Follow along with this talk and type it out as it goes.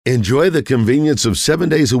Enjoy the convenience of 7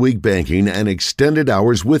 days a week banking and extended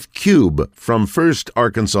hours with Cube from First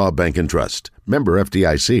Arkansas Bank and Trust. Member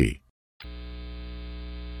FDIC.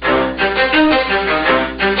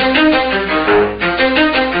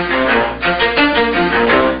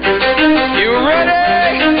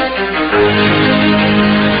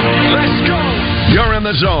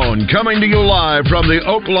 Zone, coming to you live from the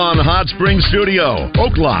Oaklawn Hot Springs Studio.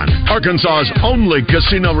 Oaklawn, Arkansas's only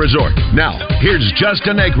casino resort. Now, here's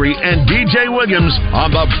Justin Acree and DJ Williams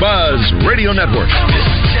on the Buzz Radio Network. This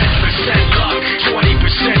is 10% luck,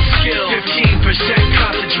 20% skill, 15%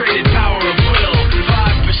 concentrated power of will,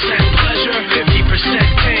 5% pleasure, 50%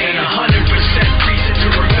 pain, 100% reason to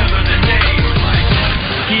remember the name.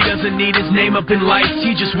 He doesn't need his name up in lights,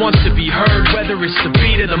 he just wants to be heard, whether it's the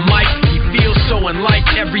beat of the mic. Feels so unlike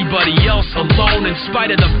everybody else, alone in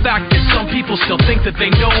spite of the fact that some people still think that they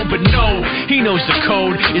know, but no, he knows the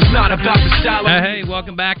code. It's not about the salary. Hey,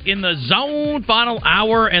 welcome back in the zone. Final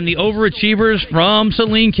hour, and the overachievers from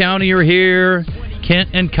Saline County are here.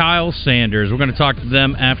 Kent and Kyle Sanders. We're going to talk to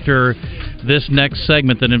them after this next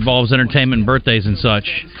segment that involves entertainment and birthdays and such.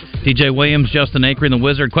 DJ Williams, Justin Acree, and the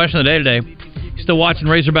Wizard. Question of the day today. Still watching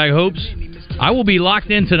Razorback Hoops? I will be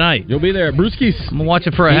locked in tonight. You'll be there at Brewski's. I'm going to watch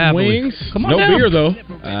it for a half. Wings? Come on no down. Beer, though.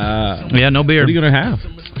 Yeah, no beer. What are you going to have?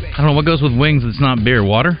 I don't know. What goes with wings that's not beer?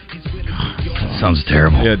 Water? That sounds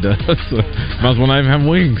terrible. Yeah, it does. Might as well not even have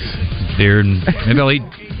wings. Beer, and maybe I'll eat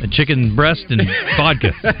a chicken breast and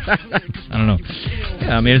vodka. I don't know.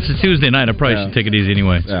 Yeah, I mean, it's a Tuesday night. I probably should take it easy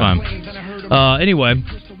anyway. It's fine. Anyway,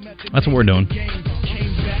 that's what we're doing.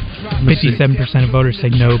 57% of voters say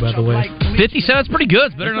no, by the way. 57? That's pretty good.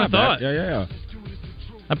 It's better than I thought. Yeah.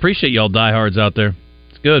 I appreciate y'all diehards out there.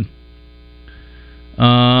 It's good.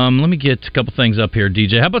 Let me get a couple things up here,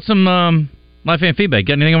 DJ. How about some live fan feedback?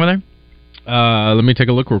 Got anything over there? Let me take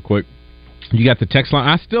a look real quick. You got the text line.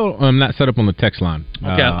 I still am not set up on the text line.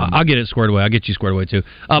 Okay, I'll get it squared away. I'll get you squared away, too.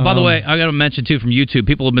 By the way, I got to mention, too, from YouTube,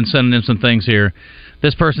 people have been sending in some things here.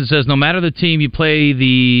 This person says, no matter the team, you play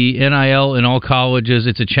the NIL in all colleges,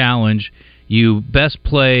 it's a challenge. You best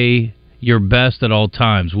play your best at all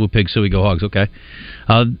times. Woo Pig Suey Go Hogs. Okay.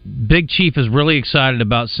 Big Chief is really excited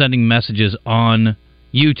about sending messages on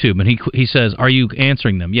YouTube, and he says, are you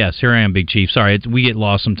answering them? Yes, here I am, Big Chief. Sorry, we get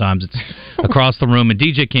lost sometimes. It's across the room, and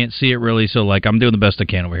DJ can't see it really, so I'm doing the best I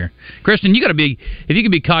can over here. Christian, you got to be, if you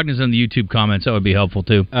can be cognizant of the YouTube comments, that would be helpful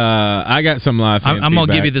too. I got some live fan I'm going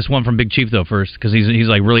to give you this one from Big Chief though first, because he's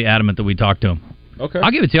really adamant that we talk to him. Okay.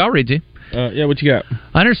 I'll give it to you. I'll read it to you. Yeah, what you got?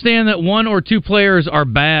 I understand that one or two players are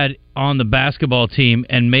bad on the basketball team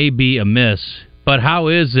and may be a miss, but how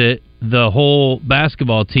is it the whole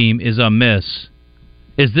basketball team is a miss?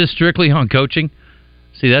 Is this strictly on coaching?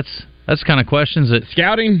 See, that's kind of questions that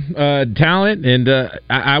scouting talent, and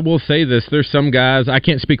I will say this: there's some guys. I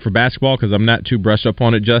can't speak for basketball because I'm not too brushed up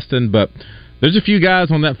on it, Justin. But there's a few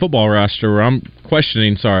guys on that football roster where I'm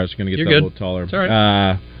questioning. Sorry, I was going to get a little taller. It's all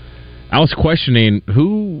right. I was questioning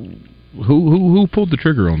who pulled the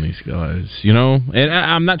trigger on these guys, you know? And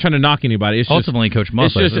I'm not trying to knock anybody. It's ultimately Coach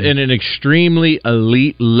Muss. It's just in an extremely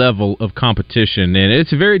elite level of competition, and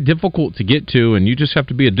it's very difficult to get to, and you just have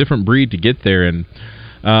to be a different breed to get there. And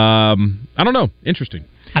I don't know. Interesting.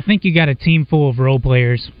 I think you got a team full of role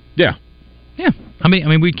players. Yeah. I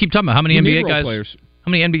mean, we keep talking about how many NBA guys. Players.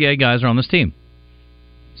 How many NBA guys are on this team?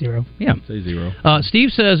 0. Yeah. I'd say 0. Steve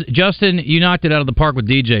says, Justin, you knocked it out of the park with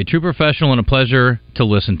DJ. True professional and a pleasure to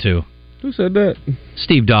listen to. Who said that?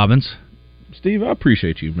 Steve Dobbins. Steve, I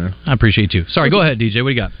appreciate you, man. I appreciate you. Sorry, go ahead, DJ.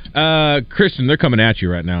 What do you got? Christian, they're coming at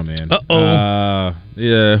you right now, man. Uh-oh.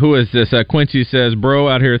 Yeah, who is this? Quincy says, bro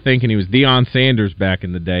out here thinking he was Deion Sanders back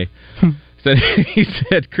in the day. He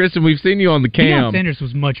said, Kristen, we've seen you on the cam. Deion Sanders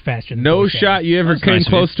was much faster than no shot you ever came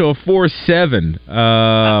close to a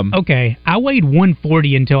 4.7. Okay, I weighed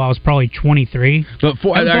 140 until I was probably 23. But that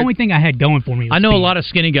was the only thing I had going for me. I know speed. a lot of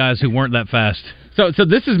skinny guys who weren't that fast. So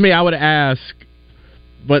this is me. I would ask,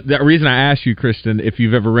 but the reason I asked you, Kristen, if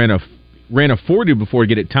you've ever ran a 40 before to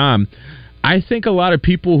get it time, I think a lot of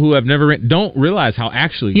people who have never don't realize how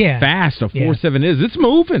actually fast a 4.7 is. It's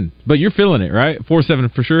moving, but you're feeling it, right?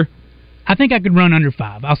 4.7 for sure. I think I could run under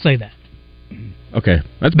 5. I'll say that. Okay,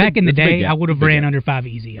 that's back big, in the that's day. I would have ran under 5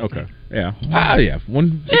 easy. I think. Yeah. Yeah.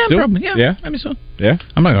 Probably. Yeah. I mean, so. Yeah.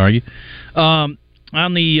 I'm not gonna argue.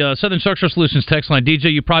 On the Southern Structural Solutions text line,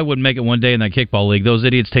 DJ, you probably wouldn't make it one day in that kickball league. Those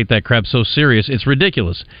idiots take that crap so serious. It's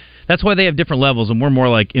ridiculous. That's why they have different levels, and we're more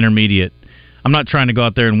like intermediate. I'm not trying to go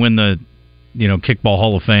out there and win the, kickball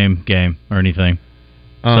Hall of Fame game or anything.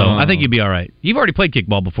 So I think you'd be all right. You've already played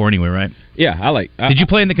kickball before anyway, right? Yeah, Did you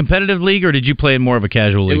play in the competitive league, or did you play in more of a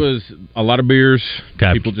casual league? It was a lot of beers,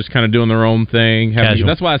 people just kind of doing their own thing.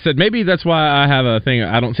 That's why I said maybe that's why I have a thing.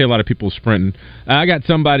 I don't see a lot of people sprinting. I got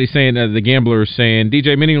somebody saying, the Gambler saying,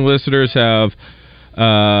 DJ, many listeners have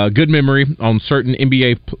good memory on certain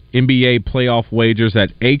NBA playoff wagers that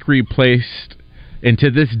Acree placed, and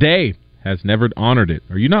to this day has never honored it.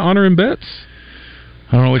 Are you not honoring bets?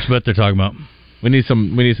 I don't know which bet they're talking about. We need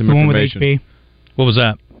some information. One with HB. What was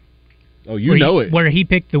that? Oh, you know it. Where he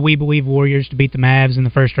picked the We Believe Warriors to beat the Mavs in the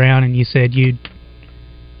first round, and you said you'd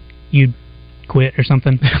quit or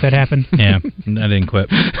something if that happened. Yeah, I didn't quit.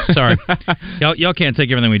 Sorry. Y'all can't take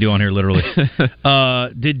everything we do on here literally.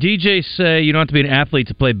 Did DJ say you don't have to be an athlete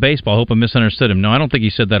to play baseball? I hope I misunderstood him. No, I don't think he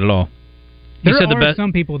said that at all. There are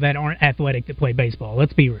some people that aren't athletic that play baseball.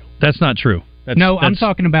 Let's be real. That's not true. I'm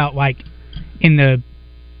talking about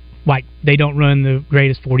they don't run the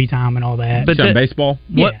greatest 40 time and all that. But baseball?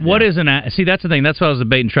 What is see, that's the thing. That's why I was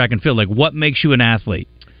debating track and field. Like, what makes you an athlete?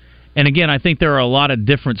 And again, I think there are a lot of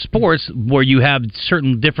different sports where you have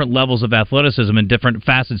certain different levels of athleticism and different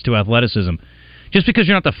facets to athleticism. Just because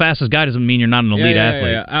you're not the fastest guy doesn't mean you're not an elite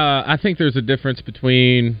athlete. Yeah. I think there's a difference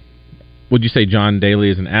between, would you say John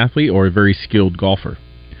Daly is an athlete or a very skilled golfer?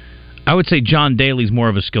 I would say John Daly's more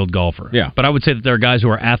of a skilled golfer. Yeah. But I would say that there are guys who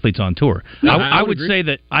are athletes on tour. No, I would say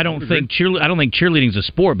that I don't think cheerleading is a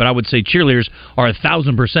sport, but I would say cheerleaders are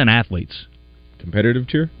 1,000% athletes. Competitive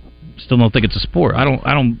cheer? Still don't think it's a sport. I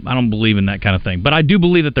don't believe in that kind of thing. But I do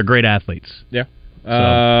believe that they're great athletes. Yeah.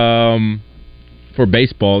 For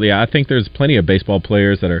baseball, I think there's plenty of baseball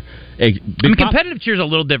players that are. Competitive cheer is a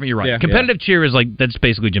little different. You're right. Competitive cheer is that's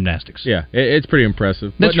basically gymnastics. Yeah, it's pretty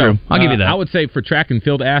impressive. That's true. I'll give you that. I would say for track and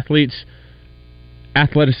field athletes,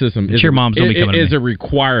 athleticism is a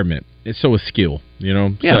requirement. It's so a skill,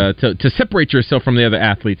 to separate yourself from the other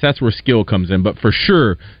athletes. That's where skill comes in. But for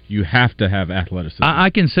sure, you have to have athleticism. I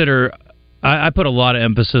consider I put a lot of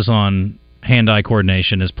emphasis on hand-eye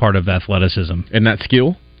coordination as part of athleticism. And that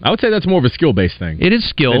skill? I would say that's more of a skill-based thing. It is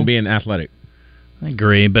skill. Than being athletic. I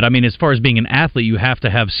agree. But, as far as being an athlete, you have to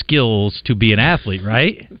have skills to be an athlete,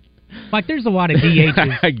 right? There's a lot of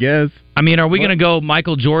DHs. I guess. Are we going to go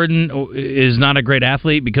Michael Jordan is not a great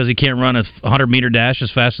athlete because he can't run a 100-meter dash as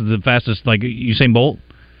fast as the fastest, like Usain Bolt?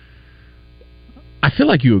 I feel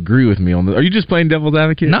like you agree with me on this. Are you just playing devil's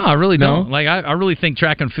advocate? No, I really don't. I really think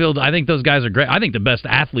track and field, I think those guys are great. I think the best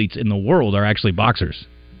athletes in the world are actually boxers.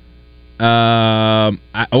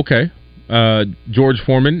 Okay. George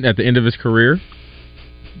Foreman at the end of his career.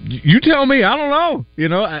 You tell me. I don't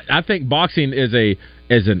know. I think boxing is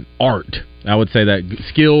an art. I would say that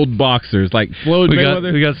skilled boxers like Floyd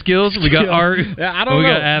Mayweather. We got skills. We got art. I don't know. We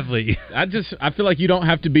got athlete. I feel like you don't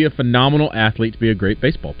have to be a phenomenal athlete to be a great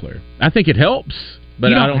baseball player. I think it helps,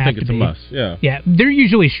 but I don't think it's a must. Yeah. Yeah, they're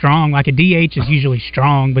usually strong. Like a DH is usually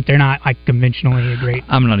strong, but they're not conventionally a great.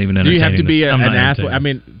 I'm not even entertaining. Do you have to be an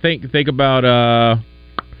athlete? Think about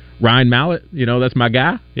Ryan Mallett. That's my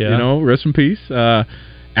guy. Yeah. Rest in peace.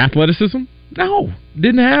 Athleticism? No,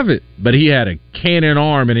 didn't have it. But he had a cannon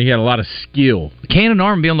arm and he had a lot of skill. Cannon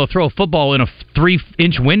arm, being able to throw a football in a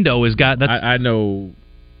 3-inch window is got. I know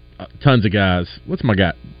tons of guys. What's my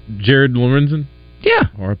guy? Jared Lorenzen? Yeah.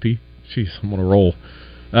 RP. Jeez, I'm on a roll.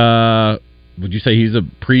 Would you say he's a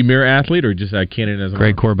premier athlete or just a cannon as a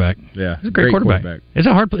great quarterback? Yeah, he's a great quarterback. It's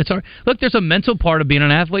hard. Look, there's a mental part of being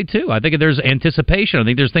an athlete too. I think there's anticipation. I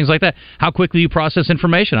think there's things like that. How quickly you process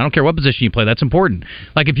information. I don't care what position you play. That's important.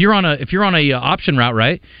 Like if you're on a option route,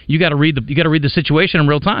 right? You got to read the situation in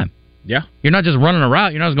real time. Yeah, you're not just running a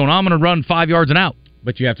route. You're not just going, I'm going to run 5 yards and out.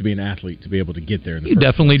 But you have to be an athlete to be able to get there. You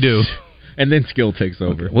definitely do. And then skill takes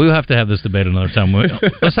over. Okay. We'll have to have this debate another time.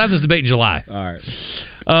 Let's have this debate in July. All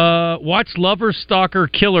right. Watched Lover Stalker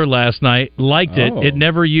Killer last night. Liked it. I've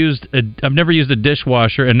never used a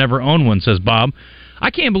dishwasher and never owned one, says Bob. I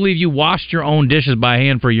can't believe you washed your own dishes by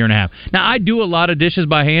hand for a year and a half. Now, I do a lot of dishes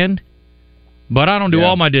by hand, but I don't do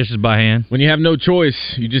all my dishes by hand. When you have no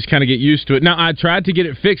choice, you just kind of get used to it. Now, I tried to get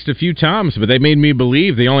it fixed a few times, but they made me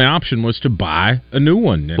believe the only option was to buy a new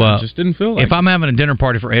one. And I just didn't feel like if I'm having a dinner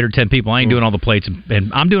party for 8 or 10 people, I ain't doing all the plates,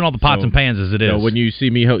 and I'm doing all the pots and pans as it is. So when you see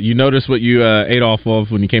me, you notice what you ate off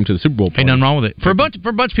of when you came to the Super Bowl party. Ain't nothing wrong with it. For a bunch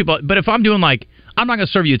of people, but if I'm doing I'm not going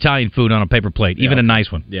to serve you Italian food on a paper plate, even a nice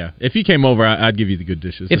one. Yeah. If you came over, I'd give you the good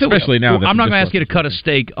dishes, especially now. I'm not going to ask you to cut a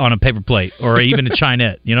steak on a paper plate or even a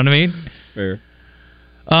chinette. You know what I mean? Fair.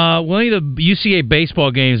 Will any of the UCA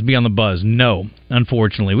baseball games be on the buzz? No,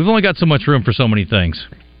 unfortunately. We've only got so much room for so many things.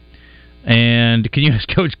 And can you ask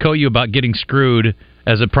Coach Koyu about getting screwed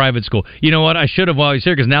as a private school? You know what? I should have while he's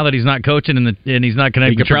here, because now that he's not coaching and he's not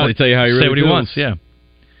connected, he could probably tell you how he really say what he wants. Yeah.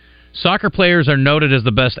 Soccer players are noted as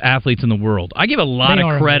the best athletes in the world. I give a lot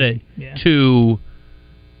of credit to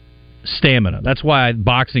stamina. That's why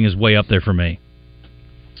boxing is way up there for me.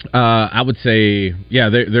 I would say,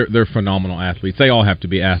 they're phenomenal athletes. They all have to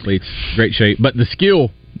be athletes, great shape, but the skill,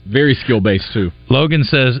 very skill-based too. Logan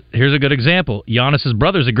says, here's a good example. Giannis's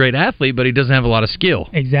brother's a great athlete, but he doesn't have a lot of skill.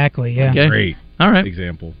 Exactly, yeah. Okay? Great. All right.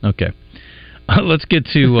 Example. Okay. Let's get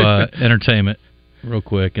to entertainment real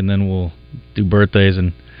quick, and then we'll do birthdays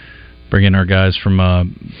and bring in our guys from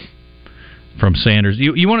Sanders.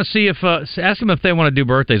 You want to see if ask them if they want to do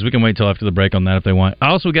birthdays. We can wait till after the break on that if they want. I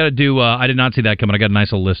also got to do. I did not see that coming. I got a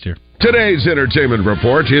nice little list here. Today's entertainment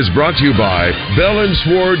report is brought to you by Bell &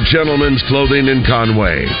 Sword Gentlemen's Clothing in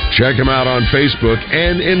Conway. Check them out on Facebook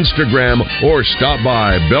and Instagram, or stop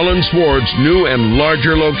by Bell & Sword's new and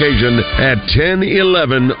larger location at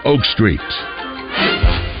 1011 Oak Street.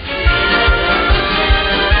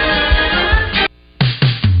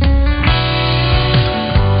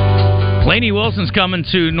 Lainey Wilson's coming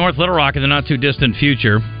to North Little Rock in the not-too-distant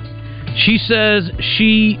future. She says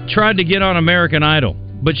she tried to get on American Idol,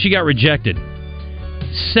 but she got rejected.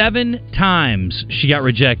 7 times she got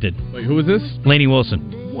rejected. Wait, who was this? Lainey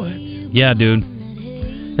Wilson. What? Yeah, dude.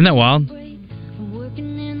 Isn't that wild?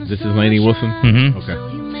 This is Lainey Wilson? Mm-hmm. Okay.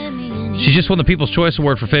 She just won the People's Choice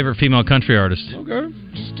Award for Favorite Female Country Artist. Okay.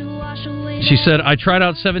 She said, I tried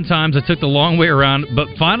out 7 times. I took the long way around, but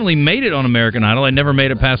finally made it on American Idol. I never made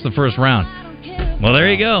it past the first round. Well,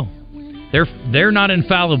 there you go. They're not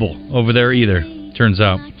infallible over there either, turns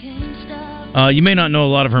out. You may not know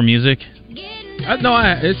a lot of her music. No,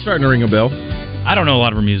 it's starting to ring a bell. I don't know a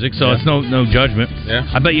lot of her music, so it's no judgment. Yeah.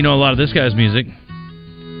 I bet you know a lot of this guy's music. Is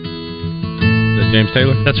that James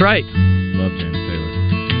Taylor? That's right. Love James Taylor.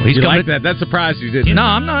 Well, he's you coming like that? That surprised you, didn't it? No,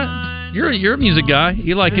 I'm not. You're a music guy.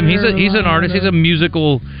 You like him. He's an artist. He's a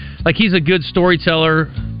musical, he's a good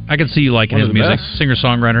storyteller. I can see you liking his music.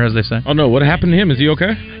 Singer-songwriter, as they say. Oh, no. What happened to him? Is he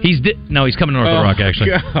okay? He's coming to North Little Rock, actually.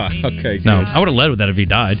 God. Okay. Good. No, I would have led with that if he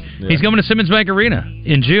died. Yeah. He's coming to Simmons Bank Arena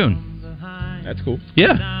in June. That's cool.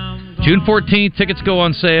 Yeah. June 14th. Tickets go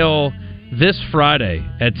on sale this Friday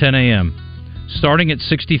at 10 a.m., starting at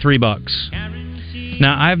 $63.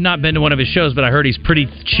 Now, I have not been to one of his shows, but I heard he's pretty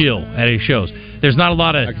chill at his shows. There's not a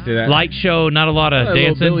lot of light show, not a lot of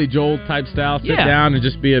dancing. Billy Joel type style. Sit down and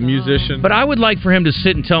just be a musician. But I would like for him to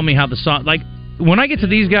sit and tell me how the song... when I get to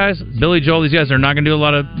these guys, Billy Joel, these guys are not going to do a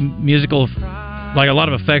lot of musical... a lot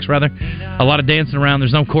of effects, rather. A lot of dancing around.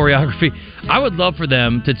 There's no choreography. I would love for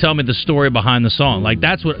them to tell me the story behind the song.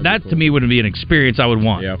 That to me would be an experience I would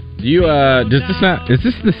want. Yeah. Is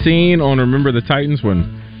this the scene on Remember the Titans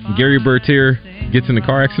when Gary Bertier gets in a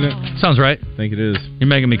car accident? Sounds right. I think it is. You're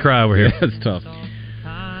making me cry over here. Yeah, it's tough.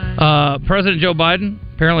 President Joe Biden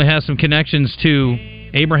apparently has some connections to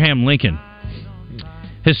Abraham Lincoln.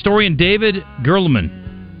 Historian David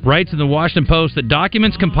Gerleman writes in the Washington Post that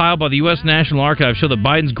documents compiled by the U.S. National Archives show that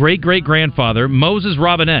Biden's great-great-grandfather, Moses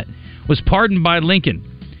Robinette, was pardoned by Lincoln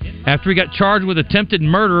after he got charged with attempted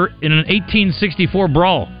murder in an 1864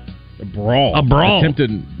 brawl. A brawl? A brawl.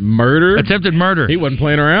 Attempted murder? Attempted murder. He wasn't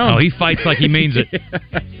playing around. Oh, he fights like he means it.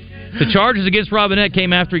 The charges against Robinette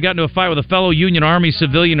came after he got into a fight with a fellow Union Army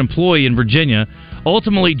civilian employee in Virginia,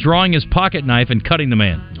 ultimately drawing his pocket knife and cutting the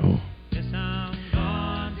man. Oh.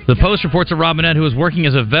 The Post reports of Robinette, who was working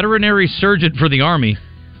as a veterinary surgeon for the Army.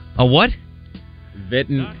 A what?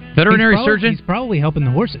 Veterinary surgeon? He's probably helping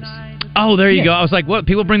the horses. Oh, there you go. I was like, what?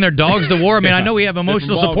 People bring their dogs to war? I mean, I know we have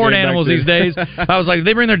emotional support animals these days. I was like,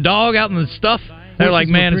 they bring their dog out and the stuff? They're like,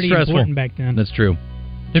 man, it's stressful. Back then. That's true.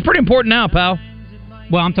 It's pretty important now, pal.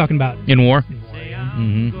 Well, I'm talking about... In war? Yeah.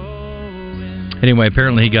 Mm-hmm. Anyway,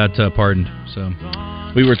 apparently he got pardoned. So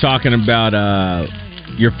we were talking about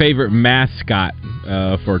your favorite mascot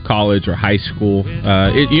for college or high school.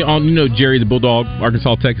 Jerry the Bulldog,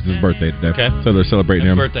 Arkansas Tech. It's his birthday today. Okay. So they're celebrating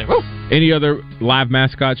him. Birthday. Any other live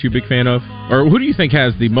mascots you a big fan of? Or who do you think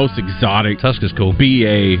has the most exotic? Tusk is cool.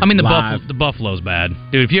 The Buffalo's bad.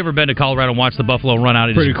 Dude, if you ever been to Colorado and watched the Buffalo run out,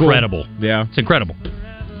 it's incredible. Cool. Yeah. It's incredible.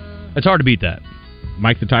 It's hard to beat that.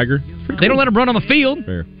 Mike the Tiger? They don't let him run on the field,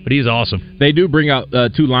 but he's awesome. They do bring out 2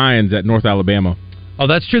 lions at North Alabama. Oh,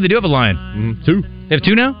 that's true. They do have a lion. 2. They have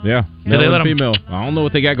 2 now? Yeah. Do they let them female? I don't know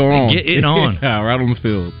what they got going on. Get it on. Yeah, right on the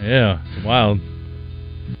field. Yeah, it's wild.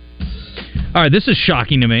 All right, this is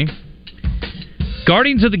shocking to me.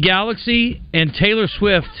 Guardians of the Galaxy and Taylor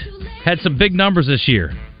Swift had some big numbers this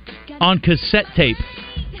year on cassette tape.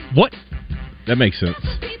 What? That makes sense.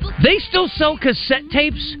 They still sell cassette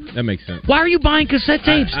tapes? That makes sense. Why are you buying cassette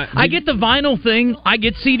tapes? I get the vinyl thing. I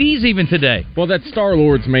get CDs even today. Well, that's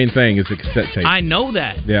Star-Lord's main thing is the cassette tape. I know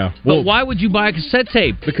that. Yeah. But why would you buy a cassette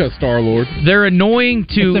tape? Because Star-Lord. They're annoying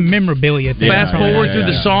to... It's a memorabilia thing. Fast forward through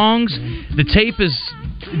the songs. The tape is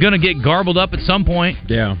going to get garbled up at some point.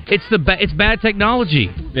 Yeah. It's bad technology.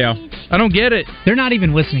 Yeah. I don't get it. They're not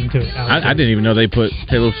even listening to it. I didn't even know they put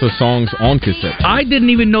Taylor Swift songs on cassette tapes. I didn't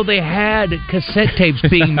even know they had cassette tapes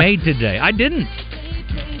being made today. I didn't.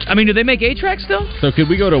 I mean, do they make 8-tracks still? So could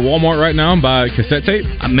we go to Walmart right now and buy a cassette tape?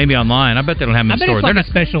 Maybe online. I bet they don't have them in I bet stores. it's like a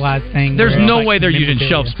specialized thing. There's no like way they're using memorabilia.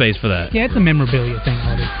 shelf space for that. Yeah, it's a memorabilia thing.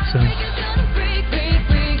 So.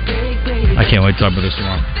 I can't wait to talk about this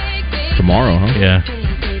tomorrow. Tomorrow, huh? Yeah.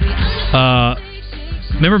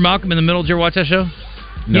 Remember Malcolm in the Middle? Did you ever watch that show?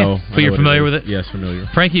 No. Yeah. But you're familiar with it? Yes, familiar.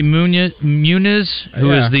 Frankie Muniz,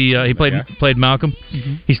 who is the he played Malcolm.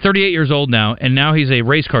 Mm-hmm. He's 38 years old now, and now he's a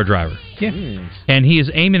race car driver. Yeah. And he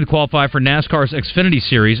is aiming to qualify for NASCAR's Xfinity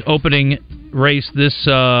Series opening race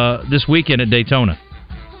this weekend at Daytona.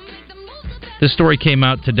 This story came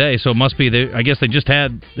out today, so it must be I guess they just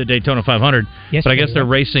had the Daytona 500, but I guess they're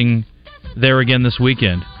racing there again this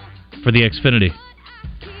weekend for the Xfinity.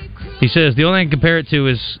 He says, the only thing I can compare it to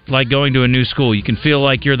is like going to a new school. You can feel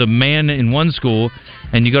like you're the man in one school,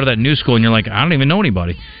 and you go to that new school, and you're like, I don't even know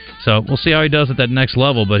anybody. So we'll see how he does at that next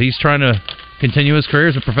level, but he's trying to continue his career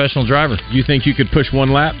as a professional driver. You think you could push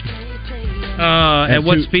one lap? At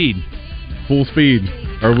what speed? Full speed.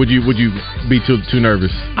 Or would you be too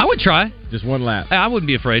nervous? I would try. Just one lap. I wouldn't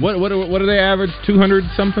be afraid. What do they average? 200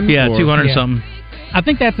 something? Yeah, 200 something. I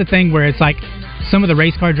think that's the thing where it's like some of the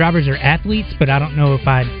race car drivers are athletes, but I don't know if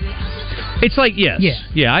I'd... It's like, yes.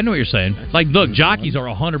 Yeah, I know what you're saying. Like, look, jockeys are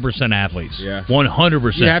 100% athletes. Yeah.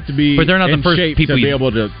 100%. You have to be but they're not the first shape people to be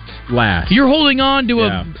able to last. You're holding on to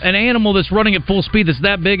an animal that's running at full speed that's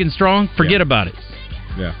that big and strong. Forget about it.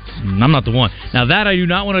 Yeah. I'm not the one. Now, that I do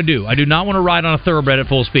not want to do. I do not want to ride on a thoroughbred at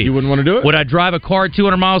full speed. You wouldn't want to do it? Would I drive a car at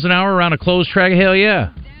 200 miles an hour around a closed track? Hell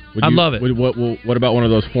yeah. I'd love it. What about one of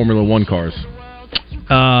those Formula One cars?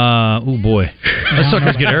 Oh boy, those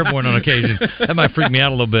suckers get airborne on occasion. That might freak me out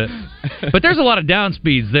a little bit. But there's a lot of down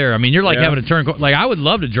speeds there. I mean, you're like having to turn. Like I would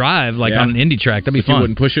love to drive like on an Indy track. That'd be fun. You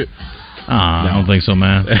wouldn't push it? I don't think so,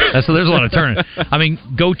 man. There's a lot of turning. I mean,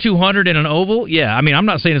 go 200 in an oval. Yeah, I mean, I'm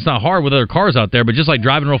not saying it's not hard with other cars out there, but just like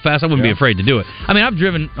driving real fast, I wouldn't be afraid to do it. I mean, I've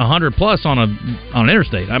driven 100 plus on an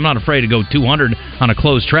interstate. I'm not afraid to go 200 on a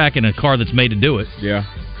closed track in a car that's made to do it. Yeah.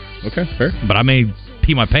 Okay, fair. But I may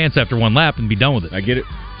pee my pants after one lap and be done with it. I get it.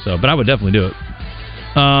 So, but I would definitely do it.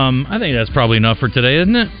 I think that's probably enough for today,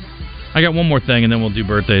 isn't it? I got one more thing, and then we'll do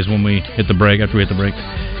birthdays when we hit the break. After we hit the break,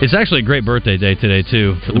 it's actually a great birthday day today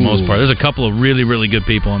too, for the most part. There's a couple of really, really good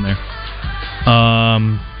people in there.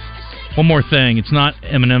 One more thing. It's not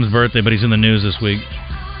Eminem's birthday, but he's in the news this week.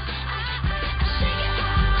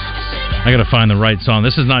 I got to find the right song.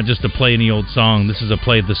 This is not just a play any old song. This is a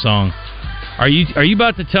play the song. Are you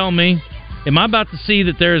about to tell me? Am I about to see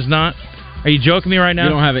that there is not? Are you joking me right now? You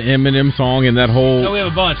don't have an Eminem song in that whole... No, we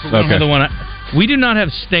have a bunch. But we don't have the one. We do not have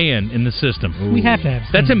Stan in the system. Ooh. We have to have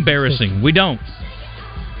Stan. That's embarrassing. We don't.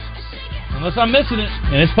 Unless I'm missing it,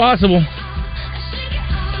 and it's possible.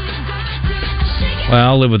 Well,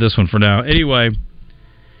 I'll live with this one for now. Anyway,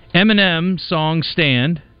 Eminem's song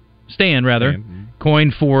Stan,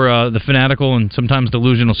 coined for the fanatical and sometimes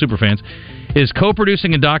delusional superfans, is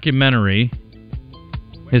co-producing a documentary.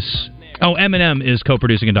 Eminem is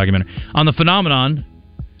co-producing a documentary on the phenomenon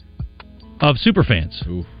of superfans.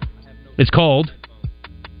 Ooh. It's called...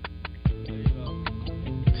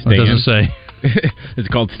 Stan. What does it say? It's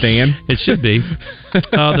called Stan? It should be.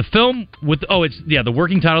 The film with... the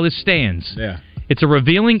working title is Stans. Yeah. It's a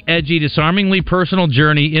revealing, edgy, disarmingly personal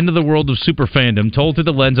journey into the world of super fandom, told through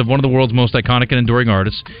the lens of one of the world's most iconic and enduring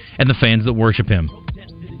artists and the fans that worship him.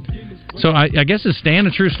 So I guess is Stan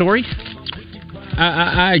a true story?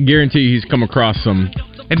 I guarantee he's come across some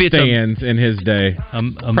Stans in his day.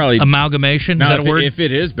 Probably amalgamation. Now, is that a word? If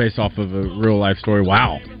it is based off of a real life story,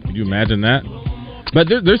 wow! Could you imagine that? But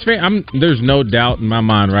there's no doubt in my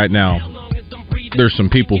mind right now. There's some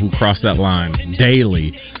people who cross that line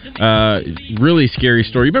daily. Really scary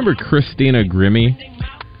story. You remember Christina Grimmie?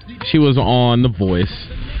 She was on The Voice.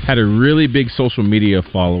 Had a really big social media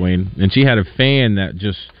following, and she had a fan that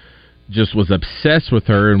just was obsessed with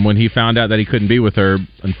her, and when he found out that he couldn't be with her,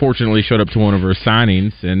 unfortunately showed up to one of her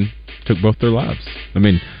signings and took both their lives. I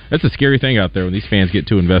mean, that's a scary thing out there when these fans get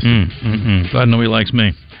too invested. Glad nobody likes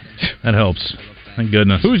me. That helps. Thank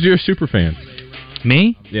goodness. Who's your super fan?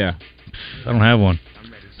 Me? Yeah. I don't have one.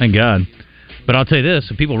 Thank God. But I'll tell you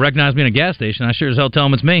this, if people recognize me in a gas station, I sure as hell tell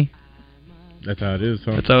them it's me. That's how it is,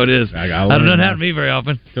 huh? That's how it is. That doesn't happen to me very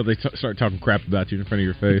often. Until they start talking crap about you in front of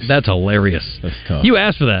your face. That's hilarious. That's tough. You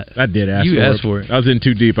asked for that. I did ask for it. You asked for it. I was in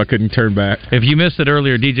too deep. I couldn't turn back. If you missed it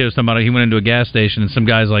earlier, DJ was talking about it. He went into a gas station, and some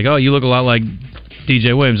guy's like, oh, you look a lot like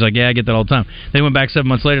DJ Williams. Like, yeah, I get that all the time. Then he went back 7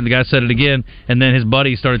 months later, and the guy said it again, and then his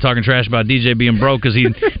buddy started talking trash about DJ being broke because he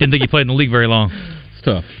didn't think he played in the league very long. It's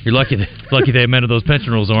tough. You're lucky they amended those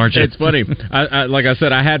pension rules, aren't you? It's funny. I like I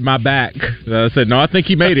said, I had my back. I said, no, I think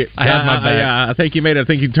he made it. I had my back. Yeah, I think he made it. I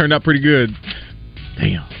think he turned out pretty good.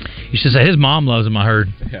 Damn. You should say his mom loves him, I heard.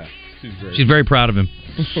 Yeah, she's great. She's very proud of him.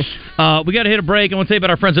 We got to hit a break. I want to tell you about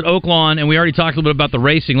our friends at Oaklawn, and we already talked a little bit about the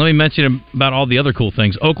racing. Let me mention about all the other cool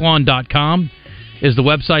things. Oaklawn.com is the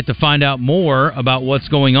website to find out more about what's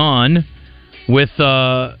going on with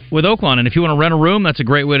Oaklawn. And if you want to rent a room, that's a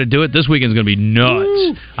great way to do it. This weekend's going to be nuts.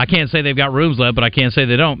 Woo! I can't say they've got rooms left, but I can't say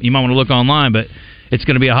they don't. You might want to look online, but it's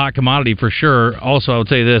going to be a hot commodity for sure. Also, I'll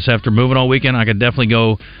tell you this, after moving all weekend, I could definitely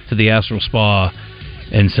go to the Astral Spa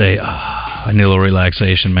and say, I need a little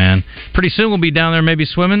relaxation, man. Pretty soon we'll be down there maybe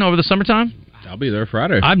swimming over the summertime. I'll be there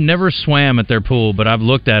Friday. I've never swam at their pool, but I've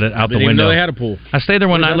looked at it out the window. Even though they had a pool. I stayed there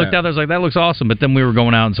one night, looked out there, I was like, that looks awesome, but then we were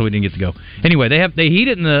going out, and so we didn't get to go. Anyway, they heat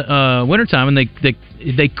it in the wintertime, and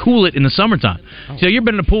they cool it in the summertime. Oh. So you've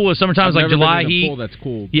been in a pool in summertime, it's like July heat. Pool that's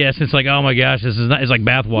cool. Yes, it's like, oh my gosh, it's like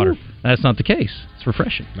bath water. Ooh. That's not the case. It's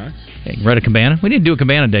refreshing. Nice. Hey, read a cabana? We need to do a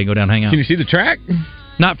cabana day, go down and hang out. Can you see the track?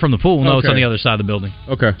 Not from the pool, no, It's on the other side of the building.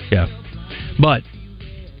 Okay. Yeah. But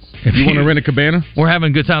if you want to rent a cabana? We're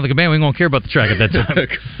having a good time at the cabana. We won't care about the track at that time.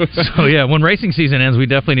 So, yeah, when racing season ends, we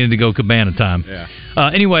definitely need to go cabana time. Yeah.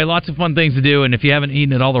 Anyway, lots of fun things to do, and if you haven't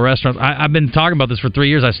eaten at all the restaurants, I've been talking about this for 3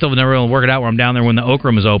 years. I still have never been able to work it out where I'm down there when the Oak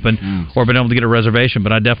Room is open or been able to get a reservation,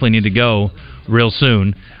 but I definitely need to go real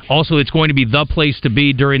soon. Also, it's going to be the place to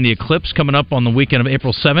be during the eclipse coming up on the weekend of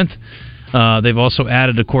April 7th. They've also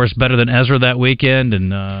added, of course, Better Than Ezra that weekend,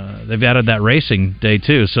 and they've added that racing day,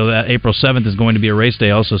 too. So that April 7th is going to be a race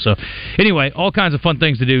day also. So anyway, all kinds of fun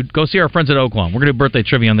things to do. Go see our friends at Oaklawn. We're going to do birthday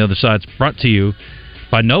trivia on the other side. It's brought to you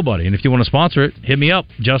by nobody. And if you want to sponsor it, hit me up.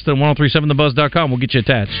 Justin, 1037thebuzz.com. We'll get you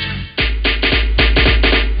attached.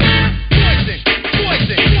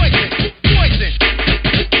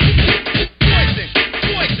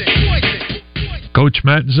 Coach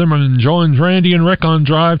Matt Zimmerman joins Randy and Rick on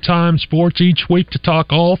Drive Time Sports each week to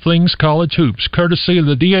talk all things college hoops, courtesy of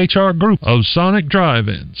the DHR Group of Sonic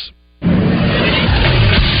Drive-Ins.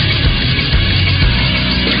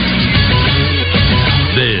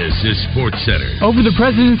 This is SportsCenter. Over the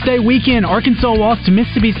President's Day weekend, Arkansas lost to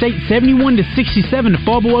Mississippi State 71-67 to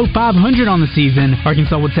fall below 500 on the season.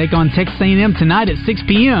 Arkansas will take on Texas A&M tonight at 6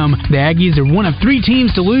 p.m. The Aggies are one of 3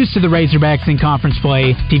 teams to lose to the Razorbacks in conference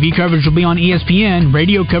play. TV coverage will be on ESPN.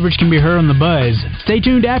 Radio coverage can be heard on The Buzz. Stay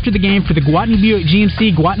tuned after the game for the Gwatney Buick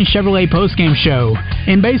GMC Gwatney Chevrolet postgame show.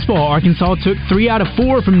 In baseball, Arkansas took 3 out of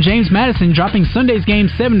 4 from James Madison, dropping Sunday's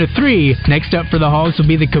game 7-3. Next up for the Hogs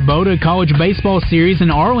will be the Kubota College Baseball Series in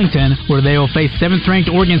Arlington, where they will face 7th-ranked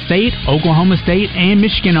Oregon State, Oklahoma State, and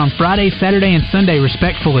Michigan on Friday, Saturday, and Sunday,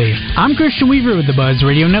 respectfully. I'm Christian Weaver with the Buzz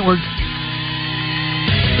Radio Network.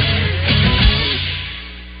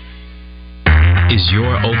 Is your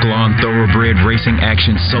Oaklawn Thoroughbred racing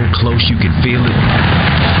action so close you can feel it?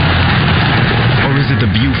 Or is it the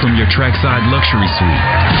view from your trackside luxury suite?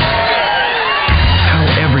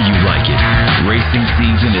 However you like it, racing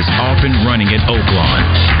season is off and running at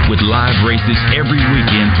Oaklawn with live races every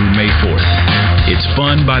weekend through May 4th. It's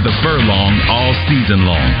fun by the furlong all season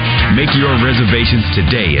long. Make your reservations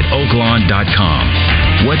today at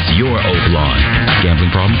Oaklawn.com. What's your Oaklawn?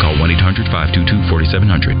 Gambling problem? Call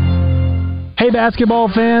 1-800-522-4700. Hey basketball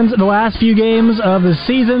fans, the last few games of the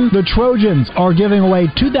season, the Trojans are giving away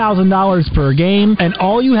 $2,000 per game, and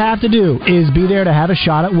all you have to do is be there to have a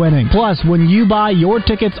shot at winning. Plus, when you buy your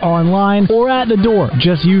tickets online or at the door,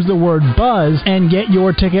 just use the word BUZZ and get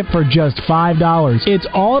your ticket for just $5. It's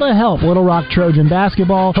all to help Little Rock Trojan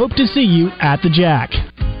basketball. Hope to see you at the Jack.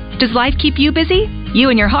 Does life keep you busy?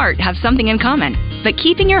 You and your heart have something in common, but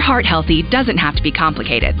keeping your heart healthy doesn't have to be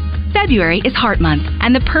complicated. February is Heart Month,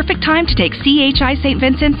 and the perfect time to take CHI St.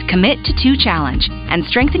 Vincent's Commit to 2 Challenge and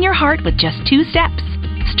strengthen your heart with just 2 steps.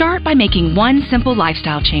 Start by making one simple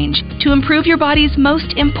lifestyle change to improve your body's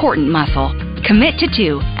most important muscle. Commit to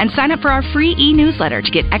 2 and sign up for our free e-newsletter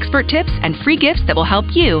to get expert tips and free gifts that will help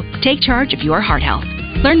you take charge of your heart health.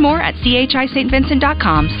 Learn more at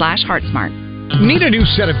chistvincent.com/heartsmart. Need a new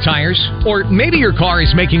set of tires? Or maybe your car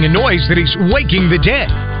is making a noise that is waking the dead.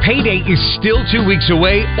 Payday is still 2 weeks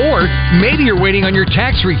away, or maybe you're waiting on your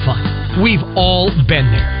tax refund. We've all been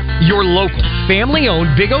there. Your local,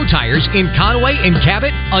 family-owned Big O Tires in Conway and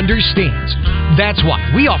Cabot understands. That's why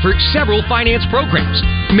we offer several finance programs.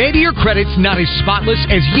 Maybe your credit's not as spotless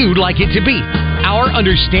as you'd like it to be. Our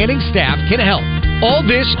understanding staff can help. All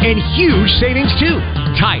this and huge savings too.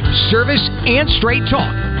 Tires, service, and straight talk.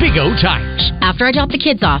 Big O Tires. After I drop the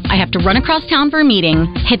kids off, I have to run across town for a meeting,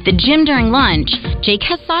 hit the gym during lunch. Jake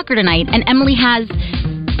has soccer tonight, and Emily has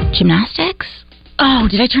gymnastics? Oh,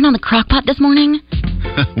 did I turn on the crock pot this morning?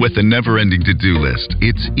 With a never-ending to-do list,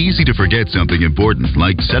 it's easy to forget something important,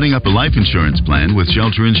 like setting up a life insurance plan with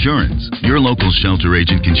Shelter Insurance. Your local Shelter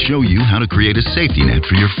agent can show you how to create a safety net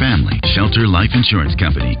for your family. Shelter Life Insurance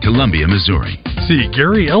Company, Columbia, Missouri. See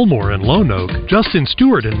Gary Elmore in Lone Oak, Justin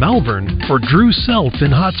Stewart in Malvern, or Drew Self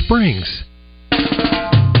in Hot Springs.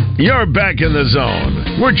 You're back in the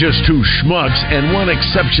zone. We're just two schmucks and one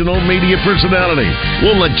exceptional media personality.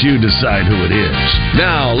 We'll let you decide who it is.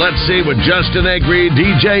 Now, let's see what Justin Egri,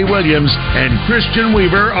 DJ Williams, and Christian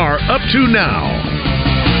Weaver are up to now.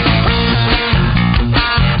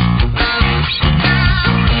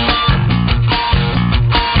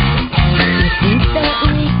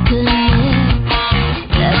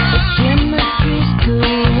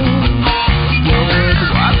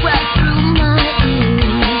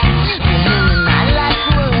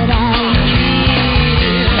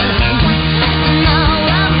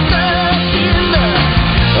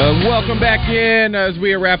 Welcome back in as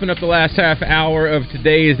we are wrapping up the last half hour of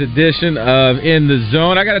today's edition of In the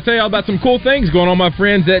Zone. I got to tell you all about some cool things going on, my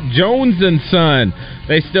friends at Jones & Son.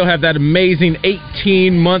 They still have that amazing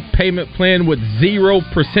 18-month payment plan with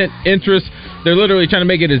 0% interest. They're literally trying to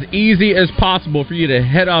make it as easy as possible for you to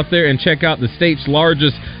head out there and check out the state's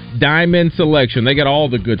largest diamond selection. They got all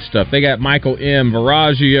the good stuff. They got Michael M.,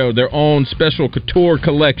 Verragio, their own special couture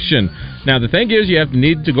collection. Now, the thing is, you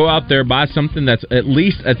need to go out there, buy something that's at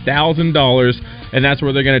least $1,000, and that's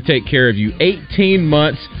where they're going to take care of you. 18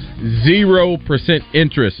 months, 0%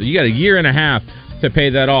 interest. So you got a year and a half to pay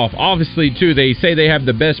that off. Obviously, too, they say they have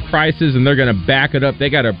the best prices, and they're going to back it up. They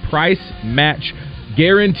got a price match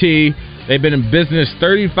guarantee. They've been in business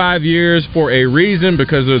 35 years for a reason,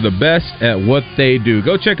 because they're the best at what they do.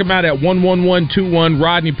 Go check them out at 11121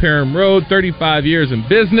 Rodney Parham Road. 35 years in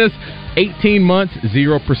business, 18 months,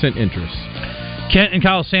 0% interest. Kent and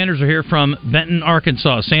Kyle Sanders are here from Benton,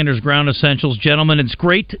 Arkansas. Sanders Ground Essentials. Gentlemen, it's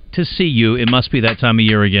great to see you. It must be that time of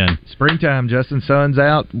year again. Springtime, Justin. Sun's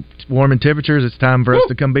out. It's warming temperatures. It's time for us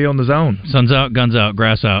to come be on the zone. Sun's out, guns out,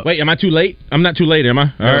 grass out. Wait, am I too late? I'm not too late, am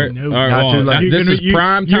I? All right. No, all right, not too late. This is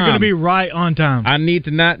prime time. You're going to be right on time. I need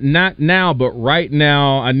to not now, but right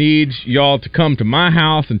now, I need y'all to come to my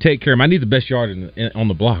house and take care of me. I need the best yard on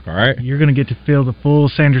the block, all right? You're going to get to feel the full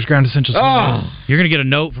Sanders Ground Essentials. Oh. You're going to get a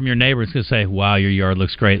note from your neighbor. It's going to say, wow, your yard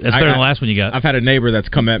looks great. That's better than the last one you got. I've had a neighbor that's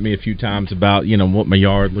come at me a few times about, what my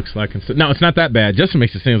yard looks like. And no, it's not that bad. Justin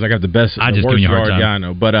makes it seem like I have the best, the worst yard. Yeah, I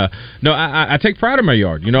know. But, no, I take pride in my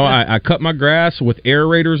yard. I cut my grass with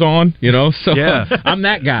aerators on, so yeah. I'm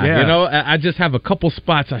that guy. Yeah. I just have a couple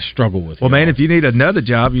spots I struggle with. Well, man, if you need another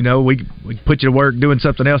job, we can put you to work doing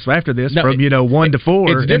something else after this from 1 to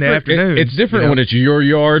 4 in the afternoon. It's different when it's your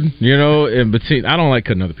yard, but see, I don't like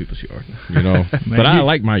cutting other people's yard, Man, but I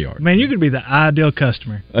like my yard. Man, you're going to be the ideal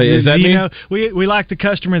customer. Is that me? We like the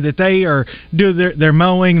customer that they are do their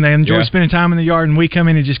mowing, they enjoy spending time in the yard, and we come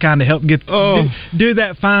in and just kind of help get do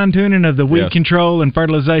that fine tuning of the weed control and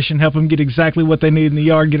fertilization, help them get exactly what they need in the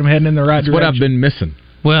yard, get them heading in the right direction. That's what I've been missing.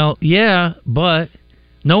 Well, yeah, but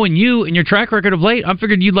knowing you and your track record of late, I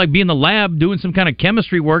figured you'd be in the lab doing some kind of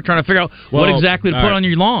chemistry work, trying to figure out what exactly to put on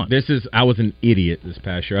your lawn. I was an idiot this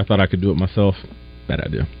past year. I thought I could do it myself. Bad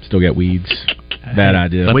idea. Still got weeds. Bad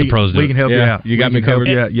idea. Let the pros do it. We can help you out. You got me covered?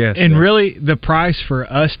 Yes. And really, the price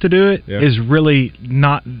for us to do it is really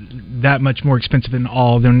not that much more expensive than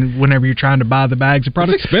whenever you're trying to buy the bags of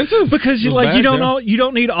products. It's expensive. Because you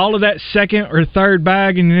don't need all of that second or third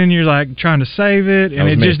bag, and then you're trying to save it, and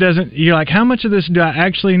it just doesn't. You're like, how much of this do I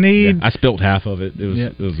actually need? Yeah, I spilt half of it.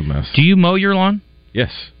 It was a mess. Do you mow your lawn?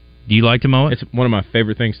 Yes. Do you like to mow it? It's one of my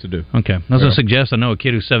favorite things to do. Okay. I was going to suggest, I know a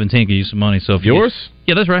kid who's 17 could use some money. So if yours?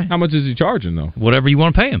 Yeah, that's right. How much is he charging, though? Whatever you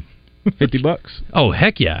want to pay him. $50? Oh,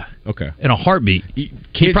 heck yeah. Okay. In a heartbeat.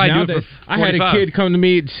 Kids probably do it for $45. I had a kid come to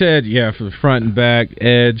me and said, for the front and back,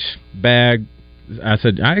 edge, bag. I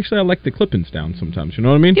said, I like the clippings down sometimes. You know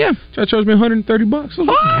what I mean? Yeah. Try to charge me $130. What's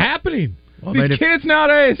happening? Well, these kids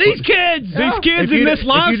nowadays. These kids in this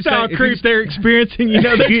lifestyle creep they're experiencing,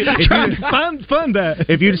 they're trying to fund that.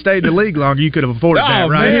 If you'd stayed in the league longer, you could have afforded that,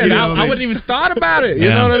 right? Man, I wouldn't even thought about it. You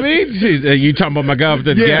know what I mean? Jeez, you talking about my guy with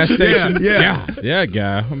the gas station? Yeah,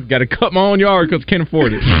 guy. I've got to cut my own yard because I can't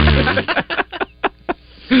afford it.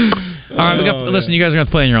 All right, listen, you guys are going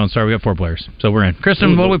to play on your own. Sorry, we got 4 players, so we're in.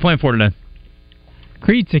 Kristen, what are we playing for today?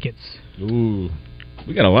 Creed tickets. Ooh.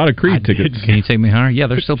 We got a lot of Creed tickets. Can You Take Me Higher? Yeah,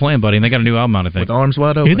 they're still playing, buddy, and they got a new album out, I think. With arms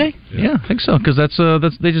wide open. Do they? Yeah, I think so, because that's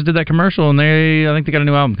they just did that commercial, and I think they got a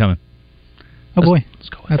new album coming. Oh, boy. Let's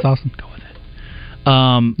go with That's it. awesome. Go with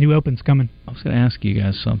it. New Open's coming. I was going to ask you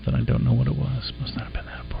guys something. I don't know what it was. Must not have been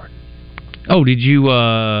that important. Oh, did you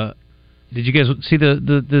guys see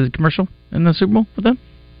the commercial in the Super Bowl with them?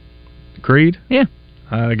 Creed? Yeah.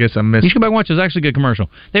 I guess I missed. You should go back and watch it. It was actually a good commercial.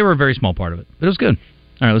 They were a very small part of it, but it was good.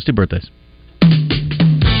 All right, let's do birthdays. All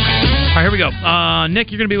right, here we go.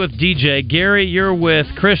 Nick, you're going to be with DJ. Gary, you're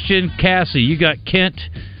with Christian. Cassie, you got Kent.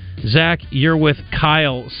 Zach, you're with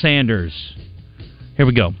Kyle Sanders. Here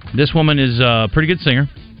we go. This woman is a pretty good singer,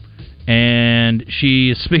 and she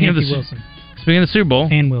is speaking of the Super Bowl.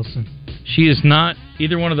 Ann Wilson. She is not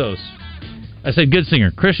either one of those. I said good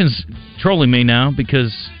singer. Christian's trolling me now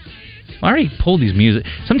because I already pulled these music.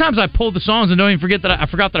 Sometimes I pull the songs and don't even forget that I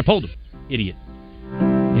forgot that I pulled them. Idiot.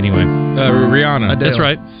 Anyway, Rihanna. That's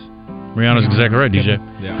right. Rihanna's exactly right, DJ.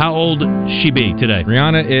 Yeah. How old she be today?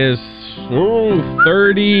 Rihanna is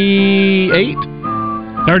 38.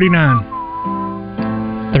 39.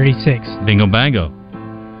 36. Bingo bango.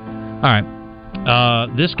 All right.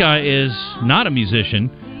 This guy is not a musician,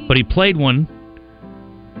 but he played one.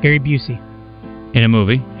 Gary Busey. In a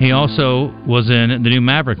movie. He also was in the new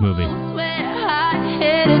Maverick movie.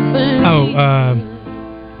 Oh,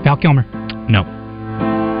 Val Kilmer. No.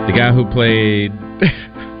 The guy who played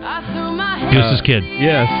Goose's kid.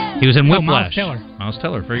 Yes. He was in Miles Whiplash. Teller. Miles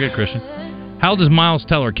Teller. Very good, Christian. How old is Miles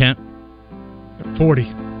Teller, Kent?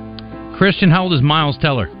 40. Christian, how old is Miles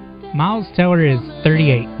Teller? Miles Teller is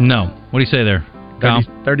 38. No. What do you say there, Kyle?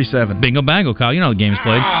 37. Bingo bango, Kyle. You know the game's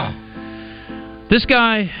played. This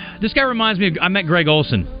guy reminds me of, I met Greg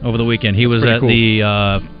Olson over the weekend. He was at the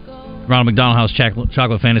Ronald McDonald House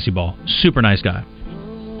Chocolate Fantasy Ball. Super nice guy.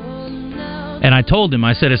 And I told him,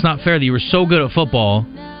 I said, it's not fair that you were so good at football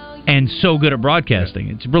and so good at broadcasting.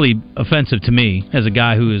 It's really offensive to me as a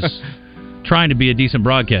guy who is trying to be a decent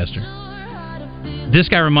broadcaster. This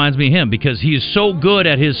guy reminds me of him because he is so good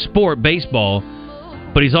at his sport, baseball,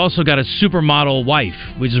 but he's also got a supermodel wife,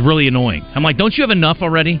 which is really annoying. I'm like, don't you have enough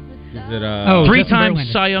already? Is it, Three-time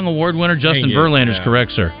Cy Young Award winner Justin Verlander is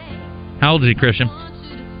correct, sir. How old is he, Christian?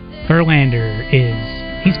 Verlander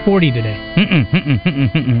he's 40 today.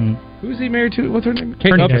 Who's he married to? What's her name?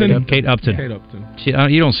 Kate Upton. Kate Upton.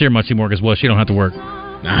 You don't see her much anymore because, well, she don't have to work.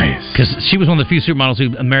 Nice. Because she was one of the few supermodels who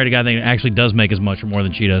married a guy that actually does make as much or more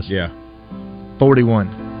than she does. Yeah. 41.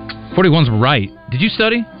 41's right. Did you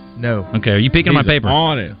study? No. Okay, are you peeking on my paper?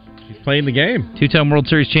 On it. He's playing the game. 2-time World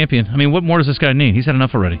Series champion. I mean, what more does this guy need? He's had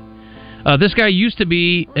enough already. This guy used to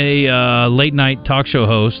be a late-night talk show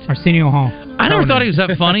host. Arsenio Hall. I never thought he was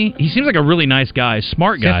that funny. He seems like a really nice guy,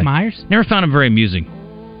 smart guy. Seth Meyers? Never found him very amusing.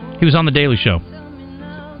 He was on The Daily Show.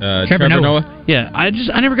 Trevor Noah? Yeah, I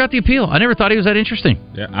never got the appeal. I never thought he was that interesting.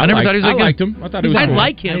 Yeah, I never thought he was that good. I liked him. I thought he was cool.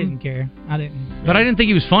 like him. I didn't care. I didn't. But I didn't think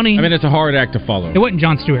he was funny. I mean, it's a hard act to follow. It wasn't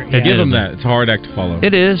Jon Stewart. Yeah, give him that. It's a hard act to follow.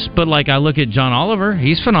 It is, but like I look at John Oliver,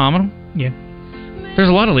 he's phenomenal. Yeah. There's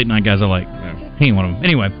a lot of late night guys I like. Yeah. He ain't one of them.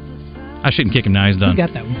 Anyway, I shouldn't kick him now. He's done. You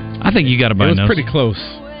got that one. I think you got it by It was nose. pretty close.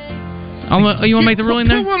 You want to make the ruling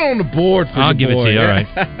there? Put one on the board for I'll the give it boy. to you. All right.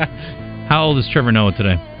 How old is Trevor Noah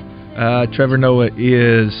today? Trevor Noah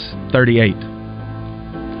is 38.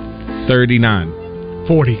 39.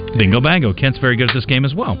 40. Bingo bango. Kent's very good at this game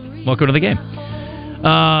as well. Welcome to the game.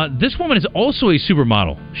 This woman is also a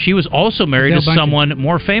supermodel. She was also married to someone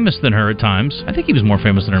more famous than her at times. I think he was more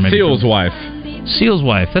famous than her. Maybe Seal's wife. Seal's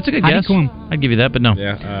wife. That's a good guess. I'd give you that, but no.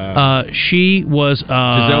 Yeah. She was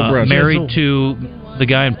married to the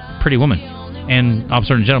guy in Pretty Woman and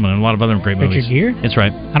Officer and Gentleman and a lot of other great movies. Richard Gere? That's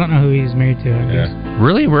right. I don't know who he's married to, I guess.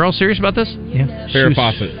 Really? We're all serious about this? Yeah. Farrah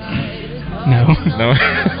Fawcett. No. No.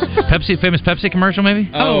 Famous Pepsi commercial, maybe?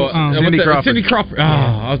 Cindy Crawford. Cindy Crawford. Oh,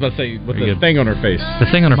 I was about to say, with the thing on her face. The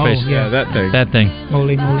thing on her face. Yeah, that thing. That thing.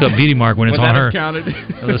 Moly. It's a beauty mark when it's on her. Counted.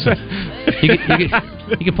 Listen, you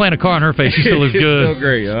can plant a car on her face. She still looks good. Still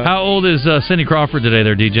great. Huh? How old is Cindy Crawford today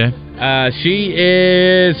there, DJ? She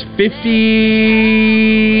is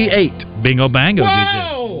 58. Bingo bango, Whoa!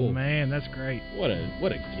 DJ. Man, that's great. What a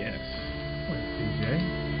guess.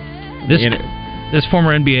 This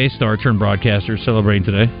former NBA star turned broadcaster is celebrating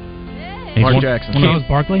today. Mark Jackson. Charles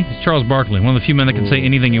Barkley? It's Charles Barkley, one of the few men that can say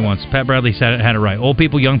anything he wants. Pat Bradley had it right. Old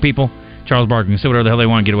people, young people, Charles Barkley can say whatever the hell they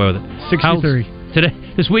want and get away with it. 63.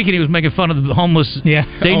 This weekend he was making fun of the homeless,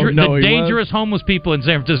 dangerous homeless people in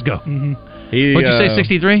San Francisco. Mm-hmm. What'd you say,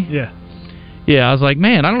 63? Yeah. Yeah, I was like,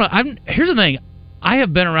 man, I don't know. Here's the thing. I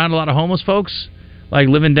have been around a lot of homeless folks, like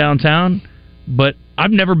living downtown, but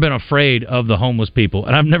I've never been afraid of the homeless people,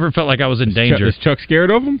 and I've never felt like I was in danger. Is Chuck scared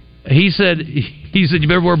of them? He said, you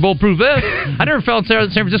better wear a bulletproof vest. I never felt in San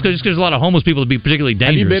Francisco just because there's a lot of homeless people to be particularly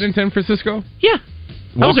dangerous. Have you been in San Francisco? Yeah.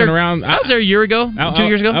 Walking around. I was there a year ago, 2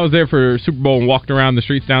 years ago. I was there for Super Bowl and walked around the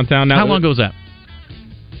streets downtown. How long ago was that?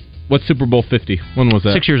 What's Super Bowl 50? When was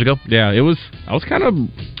that? 6 years ago. Yeah, I was kind of.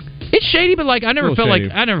 It's shady, but like I never felt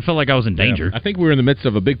like I was in danger. Yeah. I think we were in the midst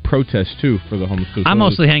of a big protest too for the homeless people. I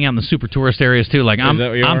mostly hang out in the super tourist areas too. Like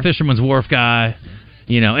I'm Fisherman's Wharf guy.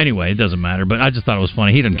 Anyway, it doesn't matter. But I just thought it was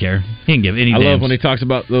funny. He didn't care. He didn't give any. I love when he talks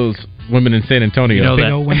about those women in San Antonio. Big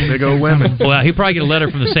old women. Well, he probably get a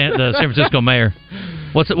letter from the San Francisco mayor.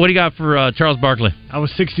 What do you got for Charles Barkley? I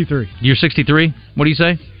was 63. You're 63. What do you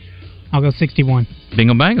say? I'll go 61.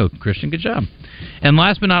 Bingo bango, Christian. Good job. And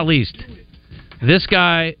last but not least, this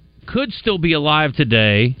guy could still be alive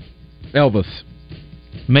today. Elvis.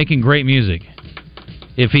 Making great music.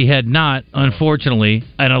 If he had not, unfortunately,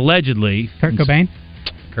 and allegedly... Kurt Cobain?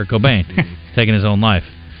 Kurt Cobain. Taking his own life.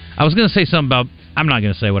 I was going to say something about... I'm not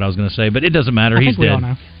going to say what I was going to say, but it doesn't matter. He's dead. All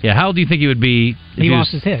know. Yeah, how old do you think he would be? He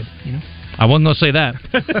lost his head, I wasn't going to say that.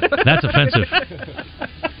 That's offensive.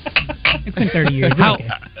 It's been 30 years. Okay.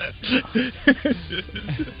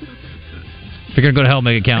 If you're going to go to hell,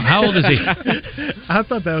 make it count. How old is he? I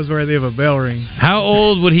thought that was worthy of a bell ring. How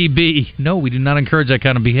old would he be? No, we do not encourage that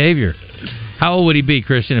kind of behavior. How old would he be,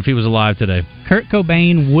 Christian, if he was alive today? Kurt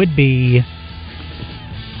Cobain would be...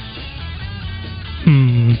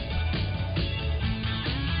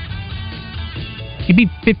 He'd be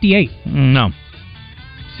 58. No.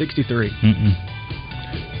 63.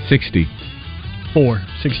 64.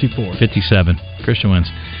 57. Christian wins.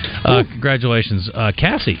 Congratulations.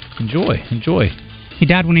 Cassie, enjoy. He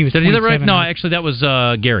died when he was 27. Did I do that right? No, actually, that was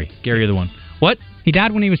Gary. Gary, the one. What? He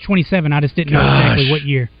died when he was 27. I just didn't know exactly what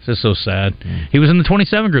year. This is so sad. He was in the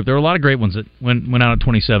 27 group. There were a lot of great ones that went out at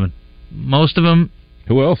 27. Most of them.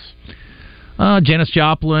 Who else? Janis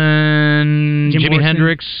Joplin, Jimi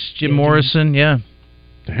Hendrix, Jim Morrison. Yeah.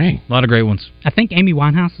 Dang. A lot of great ones. I think Amy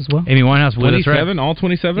Winehouse as well. Amy Winehouse. 27? All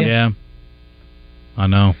 27? Yeah. I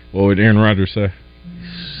know. What would Aaron Rodgers say?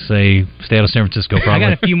 Stay out of San Francisco, probably. I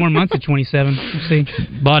got a few more months at 27. We'll see.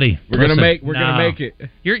 Buddy, we're gonna make it.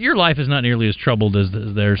 Your life is not nearly as troubled as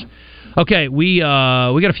theirs. Okay, we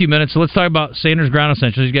got a few minutes, so let's talk about Sanders Ground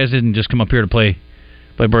Essentials. You guys didn't just come up here to play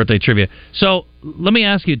birthday trivia. So let me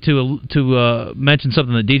ask you to mention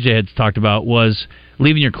something that DJ had talked about, was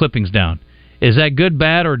leaving your clippings down. Is that good,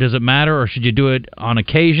 bad, or does it matter, or should you do it on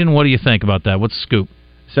occasion? What do you think about that? What's the scoop?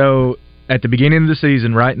 So at the beginning of the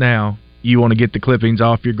season, right now, you want to get the clippings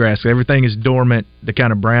off your grass. Everything is dormant, the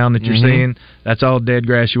kind of brown that you're seeing. That's all dead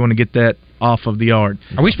grass. You want to get that off of the yard.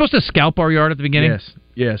 Are we supposed to scalp our yard at the beginning?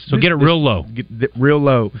 Yes. So get it real low. Get it real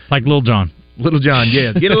low. Like Lil Jon. Little John,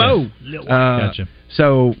 yes. Get it low. Gotcha.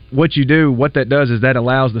 So what that does is that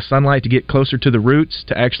allows the sunlight to get closer to the roots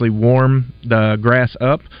to actually warm the grass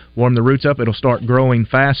up, warm the roots up. It'll start growing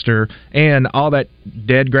faster, and all that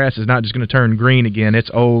dead grass is not just going to turn green again.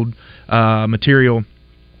 It's old material.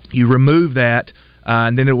 You remove that,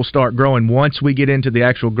 and then it will start growing. Once we get into the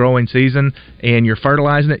actual growing season and you're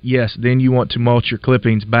fertilizing it, yes, then you want to mulch your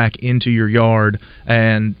clippings back into your yard.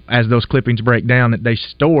 And as those clippings break down, they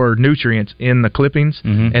store nutrients in the clippings,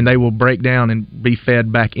 and they will break down and be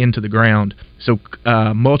fed back into the ground. So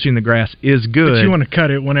mulching the grass is good. But you want to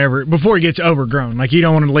cut it before it gets overgrown. Like, you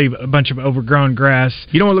don't want to leave a bunch of overgrown grass.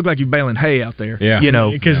 You don't want to look like you're baling hay out there. Yeah.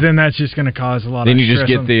 Because then that's just going to cause a lot then of you just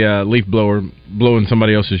stress get the leaf blower blowing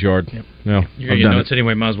somebody else's yard. Yep. No, you're going to get notes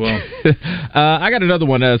anyway, might as well. I got another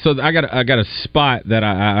one. So I got a spot that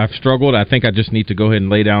I've struggled. I think I just need to go ahead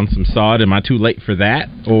and lay down some sod. Am I too late for that?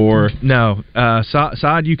 Or no,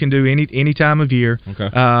 sod you can do any time of year.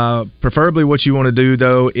 Okay. Preferably, what you want to do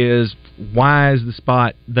though is, why is the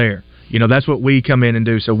spot there? That's what we come in and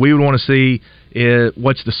do. So we would want to see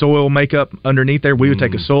what's the soil makeup underneath there. We would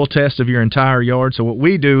take a soil test of your entire yard. So what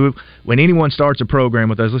we do when anyone starts a program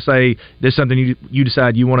with us, let's say this is something you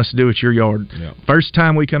decide you want us to do at your yard. Yep. First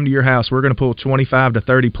time we come to your house, we're going to pull 25 to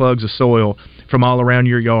 30 plugs of soil from all around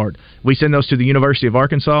your yard. We send those to the University of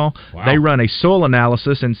Arkansas. Wow. They run a soil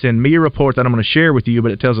analysis and send me a report that I'm going to share with you,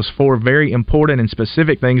 but it tells us 4 very important and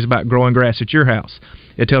specific things about growing grass at your house.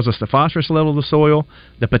 It tells us the phosphorus level of the soil,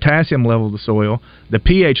 the potassium level of the soil, the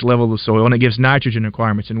pH level of the soil, and it gives nitrogen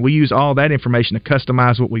requirements. And we use all that information to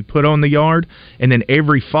customize what we put on the yard. And then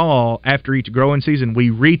every fall, after each growing season, we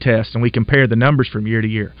retest and we compare the numbers from year to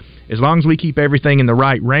year. As long as we keep everything in the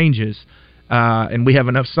right ranges, and we have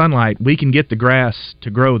enough sunlight, we can get the grass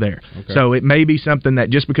to grow there. Okay. So it may be something that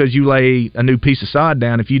just because you lay a new piece of sod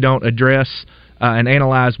down, if you don't address and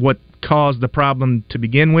analyze what caused the problem to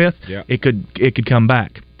begin with, Yeah. it could come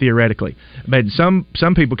back theoretically. But some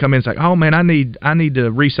people come in and say, "Oh man, I need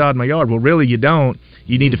to resod my yard." Well, really you don't.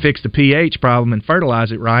 You need to fix the pH problem and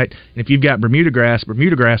fertilize it right. And if you've got Bermuda grass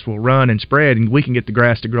will run and spread, and we can get the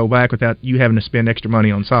grass to grow back without you having to spend extra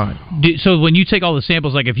money on sod. So when you take all the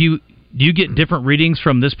samples, like do you get different readings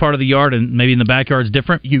from this part of the yard and maybe in the backyard is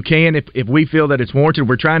different? You can if we feel that it's warranted.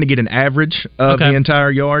 We're trying to get an average of the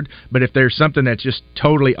entire yard, but if there's something that's just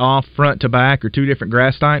totally off front to back or two different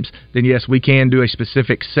grass types, then yes, we can do a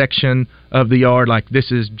specific section of the yard, like this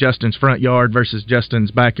is Justin's front yard versus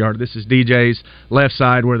Justin's backyard. This is DJ's left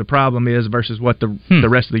side where the problem is versus what the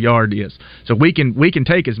rest of the yard is. So we can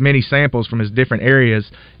take as many samples from as different areas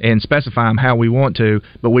and specify them how we want to,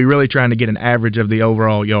 but we're really trying to get an average of the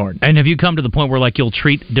overall yard. And have you come to the point where like you'll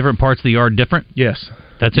treat different parts of the yard different? Yes.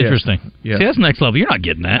 That's interesting. Yes. See, that's next level. You're not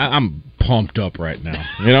getting that. I'm pumped up right now.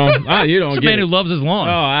 You know, you don't it's get a man who loves his lawn.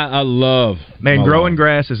 Oh, I love man. my Growing lawn.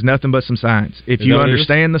 grass is nothing but some science. If Is you that what it is?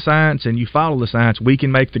 understand the science and you follow the science, we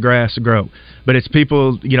can make the grass grow. But it's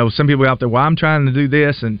people, some people out there. Well, I'm trying to do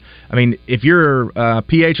this, and I mean, if your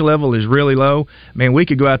pH level is really low, man, we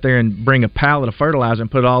could go out there and bring a pallet of fertilizer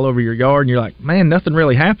and put it all over your yard, and you're like, man, nothing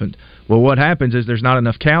really happened. Well, what happens is there's not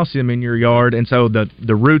enough calcium in your yard, and so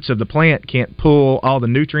the roots of the plant can't pull all the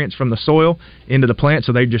nutrients from the soil into the plant,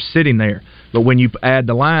 so they're just sitting there. But when you add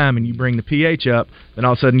the lime and you bring the pH up, then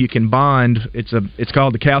all of a sudden you can bond. It's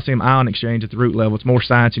called the calcium ion exchange at the root level. It's more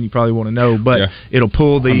science than you probably want to know, but it'll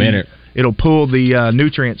pull it'll pull the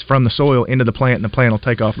nutrients from the soil into the plant, and the plant will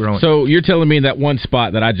take off growing. So you're telling me that one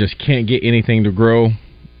spot that I just can't get anything to grow,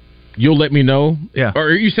 you'll let me know? Yeah. Or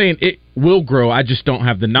are you saying it will grow, I just don't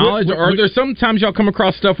have the knowledge? Or are there sometimes y'all come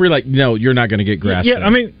across stuff where you're like, no, you're not going to get grass? Yeah, I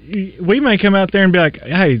mean, we may come out there and be like,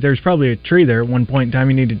 hey, there's probably a tree there at one point in time.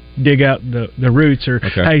 You need to dig out the roots. Or,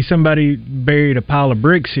 hey, somebody buried a pile of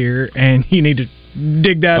bricks here, and you need to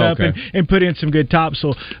dig that up and put in some good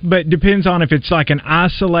topsoil. But it depends on if it's like an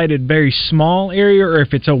isolated, very small area or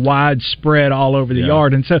if it's a wide spread all over the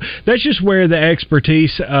yard. And so that's just where the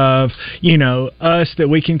expertise of, us that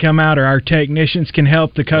we can come out, or our technicians can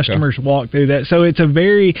help the customers walk through that. So it's a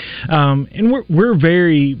very, and we're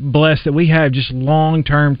very blessed that we have just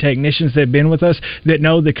long-term technicians that have been with us that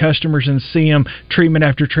know the customers and see them treatment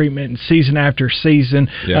after treatment and season after season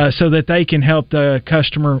so that they can help the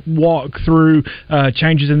customer walk through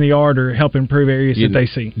changes in the yard or help improve areas that they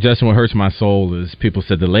see. Justin, what hurts my soul is people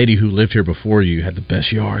said the lady who lived here before you had the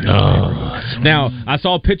best yard. Now, I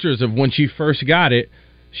saw pictures of when she first got it.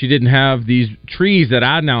 She didn't have these trees that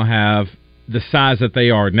I now have the size that they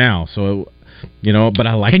are now. So, but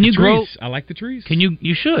I like the trees. I like the trees.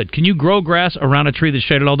 You should. Can you grow grass around a tree that's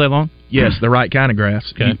shaded all day long? Yes, the right kind of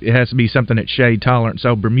grass. Okay. It has to be something that's shade tolerant.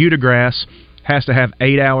 So Bermuda grass has to have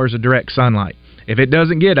 8 hours of direct sunlight. If it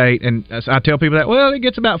doesn't get 8, and I tell people that, well, it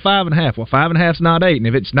gets about 5.5. Well, 5.5 is not 8, and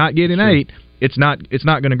if it's not getting 8, it's not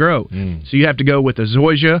going to grow. So you have to go with a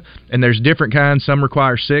zoysia, and there's different kinds. Some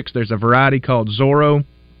require 6. There's a variety called Zorro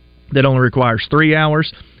that only requires 3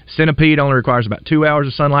 hours. Centipede only requires about 2 hours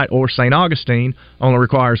of sunlight, or St. Augustine only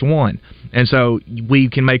requires 1. And so we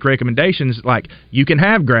can make recommendations like you can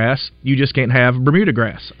have grass, you just can't have Bermuda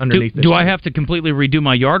grass underneath this. Do I have to completely redo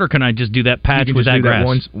my yard, or can I just do that patch with that grass?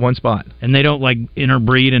 That one spot. And they don't like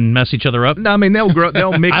interbreed and mess each other up? No, I mean they'll grow.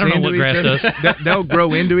 They'll mix I don't know into what each grass other. does. They'll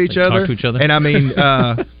grow into each Like other. talk to each other. And I mean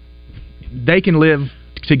they can live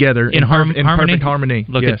together in harmony. Perfect harmony.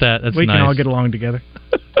 Look at that. That's we nice. can all get along together.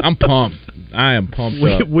 I'm pumped. I am pumped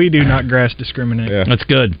up. We do not grass discriminate. Yeah. That's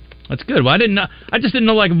good. That's good. Well, I just didn't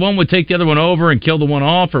know like one would take the other one over and kill the one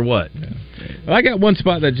off, or what. Yeah. Well, I got one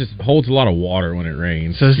spot that just holds a lot of water when it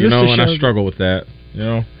rains. So and I struggle with that.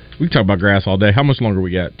 We can talk about grass all day. How much longer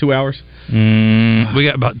we got? 2 hours? We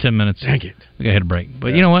got about 10 minutes. Dang it. We got to hit a break.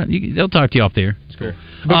 But you know what? They'll talk to you off the air. It's cool.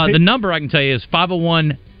 The number I can tell you is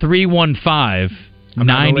 501-315-93. I'm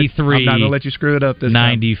not going to let you screw it up this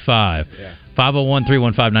 95. time.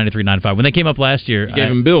 501-315-9395. When they came up last year, You gave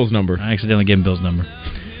him Bill's number. I accidentally gave him Bill's number.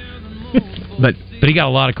 But he got a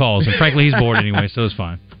lot of calls, and frankly, he's bored anyway, so it's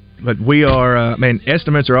fine. But we are,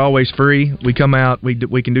 estimates are always free. We come out, we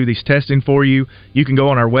can do these testing for you. You can go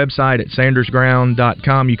on our website at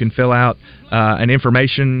sandersground.com. You can fill out an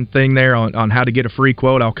information thing there on how to get a free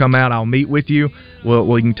quote. I'll come out, I'll meet with you.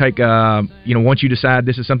 We can take, once you decide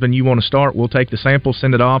this is something you want to start, we'll take the sample,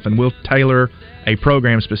 send it off, and we'll tailor a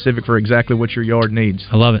program specific for exactly what your yard needs.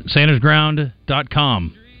 I love it.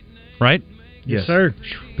 sandersground.com, right? Yes, sir.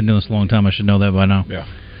 Been doing this a long time. I should know that by now. Yeah.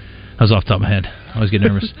 I was off the top of my head. I always get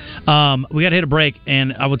nervous. We got to hit a break,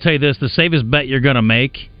 and I would tell you this. The safest bet you're going to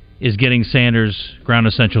make is getting Sanders Ground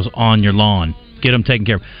Essentials on your lawn. Get them taken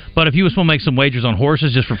care of. But if you just want to make some wagers on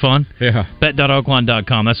horses just for fun,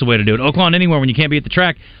 bet.oaklawn.com. That's the way to do it. Oaklawn Anywhere, when you can't be at the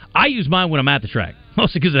track. I use mine when I'm at the track,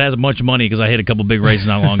 mostly because it has a bunch of money because I hit a couple big races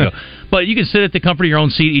not long ago. But you can sit at the comfort of your own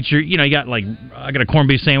seat, eat your, you got I got a corned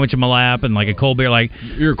beef sandwich in my lap and like a cold beer. Like,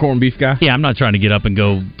 you're a corned beef guy? Yeah, I'm not trying to get up and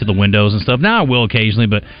go to the windows and stuff. Now I will occasionally,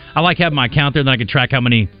 but I like having my account there, then I can track how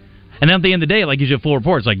many. And then at the end of the day, like, gives you a full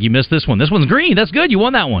report. It's like, you missed this one. This one's green. That's good. You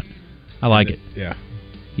won that one. I like it. Yeah.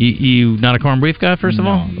 You not a corned beef guy, first of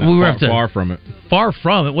all? Far from it. Far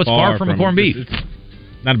from it? What's far from a corned beef?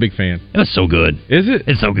 It's not a big fan. It's so good. Is it?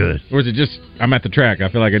 It's so good. Or is it just, I'm at the track, I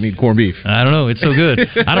feel like I need corned beef? I don't know. It's so good.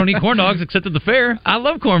 I don't eat corn dogs except at the fair. I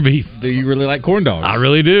love corned beef. Do you really like corn dogs? I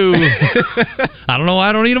really do. I don't know why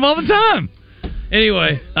I don't eat them all the time.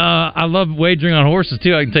 Anyway, I love wagering on horses,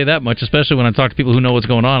 too. I can tell you that much, especially when I talk to people who know what's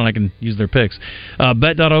going on and I can use their picks.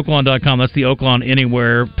 Bet.oaklawn.com. That's the Oaklawn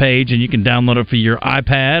Anywhere page, and you can download it for your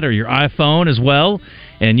iPad or your iPhone as well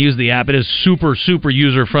and use the app. It is super, super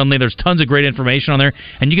user-friendly. There's tons of great information on there,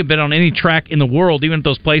 and you can bet on any track in the world, even at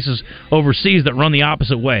those places overseas that run the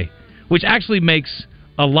opposite way, which actually makes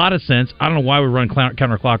a lot of sense. I don't know why we run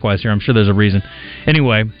counterclockwise here. I'm sure there's a reason.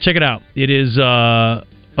 Anyway, check it out. It is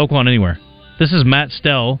Oaklawn Anywhere. This is Matt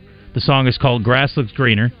Stell. The song is called Grass Looks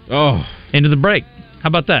Greener. Oh. Into the break. How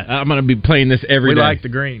about that? I'm going to be playing this every day. We like the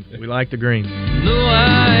green. We like the green. No,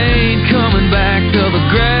 I ain't coming back till the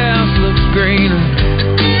grass looks greener.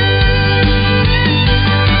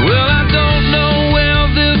 Well, I don't know where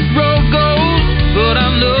this road goes, but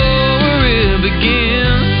I know where it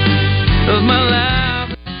begins. Of my life.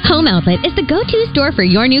 Home Outlet is the go-to store for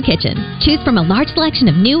your new kitchen. Choose from a large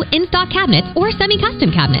selection of new in-stock cabinets or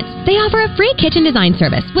semi-custom cabinets. They offer a free kitchen design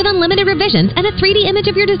service with unlimited revisions and a 3D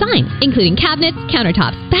image of your design, including cabinets,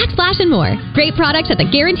 countertops, backsplash, and more. Great products at the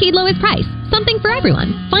guaranteed lowest price. Something for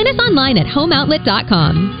everyone. Find us online at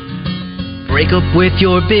homeoutlet.com. Break up with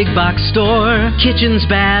your big box store. Kitchens,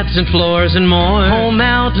 baths, and floors and more. Home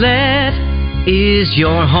Outlet is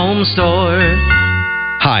your home store.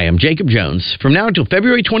 Hi, I'm Jacob Jones. From now until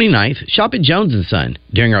February 29th, shop at Jones & Son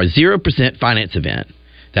during our 0% finance event.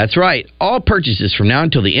 That's right, all purchases from now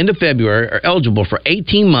until the end of February are eligible for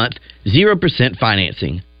 18-month 0%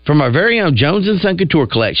 financing. From our very own Jones & Son Couture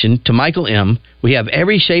collection to Michael M., we have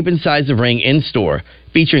every shape and size of ring in store,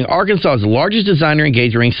 featuring Arkansas's largest designer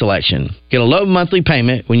engaged ring selection. Get a low monthly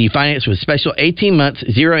payment when you finance with special 18 months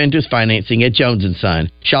zero-interest financing at Jones & Son.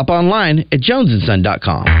 Shop online at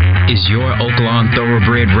jonesandson.com. Is your Oaklawn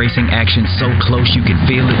Thoroughbred racing action so close you can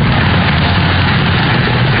feel it?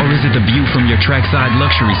 Or is it the view from your trackside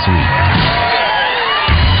luxury suite?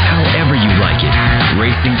 However you like it,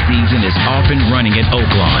 racing season is off and running at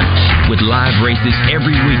Oaklawn with live races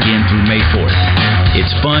every weekend through May 4th.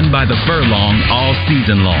 It's fun by the furlong all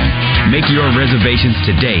season long. Make your reservations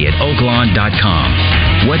today at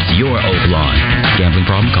oaklawn.com. What's your Oaklawn? Gambling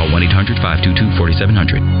problem? Call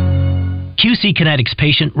 1-800-522-4700. QC Kinetics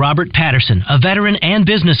patient Robert Patterson, a veteran and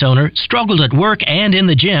business owner, struggled at work and in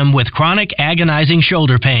the gym with chronic agonizing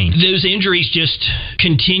shoulder pain. Those injuries just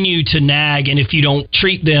continue to nag, and if you don't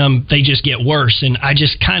treat them, they just get worse. And I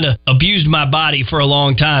just kind of abused my body for a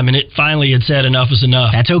long time, and it finally had said enough is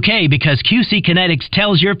enough. That's okay, because QC Kinetics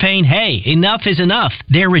tells your pain, hey, enough is enough.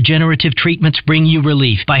 Their regenerative treatments bring you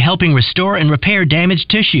relief by helping restore and repair damaged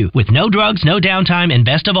tissue with no drugs, no downtime, and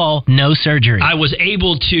best of all, no surgery. I was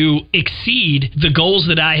able to exceed the goals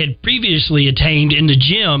that I had previously attained in the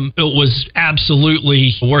gym. It was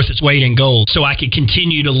absolutely worth its weight in gold, so I could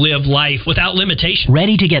continue to live life without limitation.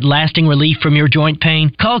 Ready to get lasting relief from your joint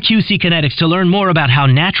pain? Call QC Kinetics to learn more about how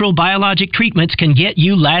natural biologic treatments can get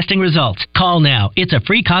you lasting results. Call now. It's a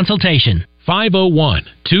free consultation.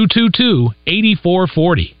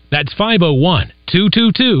 501-222-8440. That's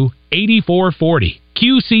 501-222-8440.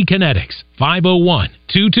 QC Kinetics.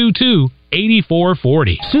 501-222-8440.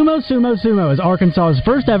 Sumo Sumo Sumo is Arkansas's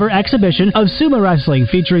first ever exhibition of sumo wrestling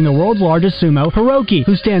featuring the world's largest sumo, Hiroki,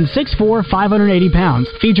 who stands 6'4", 580 pounds.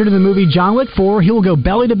 Featured in the movie John Wick 4, he will go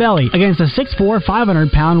belly to belly against a 6'4",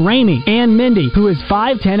 500-pound Raimi and Mindy, who is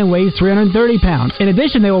 5'10" and weighs 330 pounds. In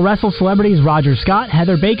addition, they will wrestle celebrities Roger Scott,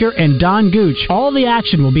 Heather Baker, and Don Gooch. All the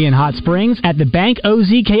action will be in Hot Springs at the Bank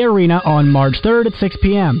OZK Arena on March 3rd at 6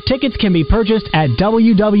 p.m. Tickets can be purchased at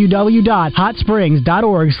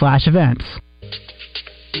www.hotsprings.org/events.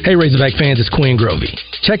 Hey Razorback fans, it's Quinn Grovey.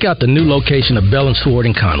 Check out the new location of Bell & Sword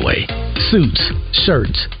in Conway. Suits,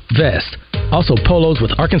 shirts, vests, also polos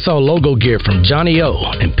with Arkansas logo gear from Johnny O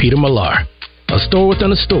and Peter Millar. A store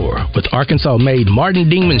within a store with Arkansas-made Martin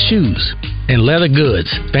Dingman shoes and leather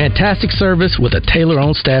goods. Fantastic service with a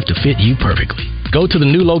tailor-on staff to fit you perfectly. Go to the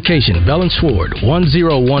new location, Bell & Sword,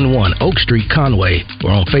 1011 Oak Street, Conway,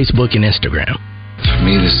 or on Facebook and Instagram. For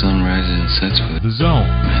me, the sun rises and sets with The Zone.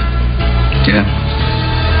 Yeah.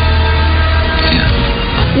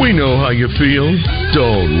 We know how you feel.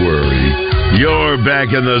 Don't worry. You're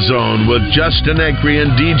back in the zone with Justin Acri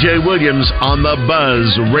and DJ Williams on the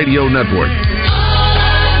Buzz Radio Network.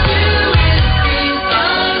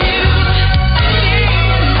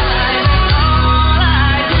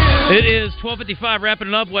 It is 12:55, wrapping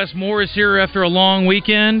it up. Wes Moore is here after a long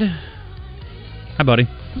weekend. Hi, buddy. It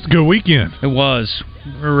was a good weekend. It was.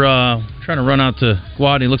 We're trying to run out to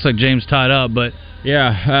Guadney. Looks like James tied up, but...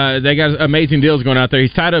 Yeah, they got amazing deals going out there.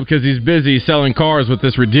 He's tied up because he's busy selling cars with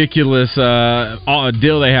this ridiculous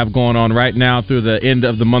deal they have going on right now through the end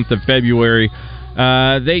of the month of February.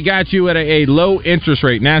 They got you at a low interest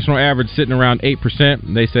rate. National average sitting around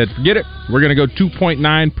 8%. They said, forget it. We're going to go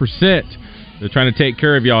 2.9%. They're trying to take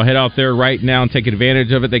care of y'all. Head out there right now and take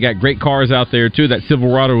advantage of it. They got great cars out there, too. That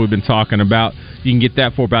Silverado we've been talking about. You can get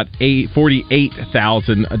that for about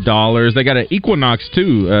 $48,000. They got an Equinox,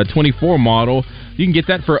 too, 24 model. You can get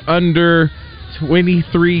that for under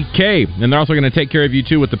 $23,000. And they're also going to take care of you,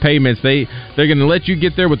 too, with the payments. They're going to let you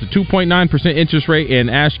get there with the 2.9% interest rate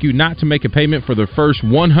and ask you not to make a payment for the first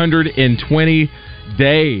 120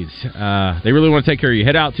 days. They really want to take care of you.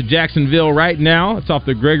 Head out to Jacksonville right now. It's off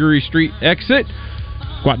the Gregory Street exit.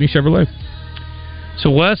 Guadney Chevrolet. So,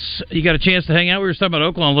 Wes, you got a chance to hang out. We were talking about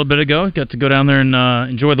Oaklawn a little bit ago. Got to go down there and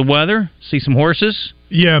enjoy the weather, see some horses.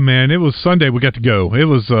 Yeah, man, it was Sunday we got to go. It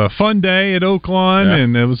was a fun day at Oaklawn,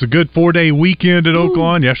 and it was a good 4-day weekend at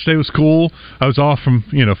Oaklawn. Yesterday was cool. I was off from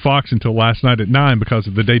Fox until last night at 9 because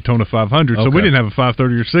of the Daytona 500, so we didn't have a 5:30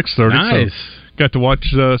 or 6:30. Nice. So got to watch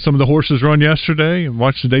some of the horses run yesterday and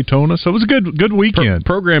watch the Daytona, so it was a good weekend.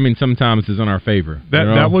 Programming sometimes is in our favor.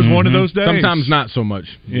 That was one of those days. Sometimes not so much.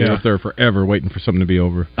 You're up there forever waiting for something to be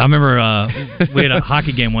over. I remember we had a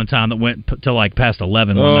hockey game one time that went till like past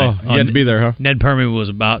 11 one night. You had to be there, huh? Ned Permy was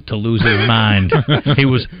about to lose his mind.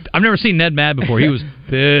 I've never seen Ned mad before. He was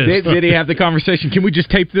pissed. Did he have the conversation? Can we just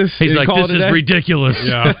tape this? He's like, this is ridiculous.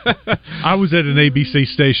 Yeah. I was at an ABC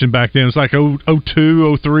station back then. It was like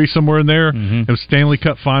 02, 03, somewhere in there. Mm-hmm. It was Stanley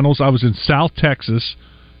Cup Finals. I was in South Texas.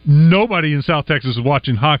 Nobody in South Texas was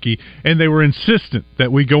watching hockey, and they were insistent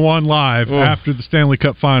that we go on live after the Stanley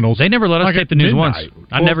Cup Finals. They never let us tape the news once.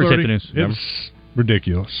 I never taped the news. It's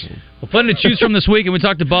ridiculous. Well, plenty to choose from this week, and we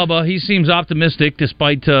talked to Bubba. He seems optimistic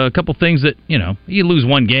despite a couple things that, you lose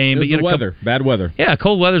one game. But the weather. Bad weather. Yeah,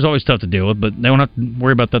 cold weather's always tough to deal with, but they won't have to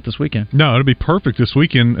worry about that this weekend. No, it'll be perfect this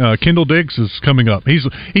weekend. Kendall Diggs is coming up. He's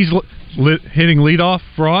hitting leadoff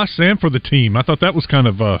for us and for the team. I thought that was kind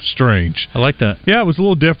of strange. I like that. Yeah, it was a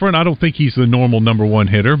little different. I don't think he's the normal number one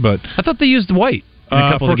hitter, but I thought they used White. For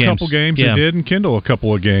a couple games, yeah. They did, and Kendall a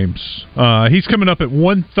couple of games. He's coming up at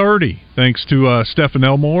 1:30, thanks to Stephen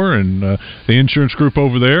Elmore and the insurance group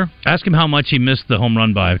over there. Ask him how much he missed the home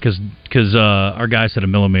run by, because our guy said a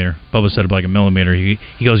millimeter. Bubba said like a millimeter. He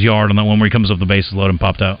goes yard on that one where he comes up the bases load and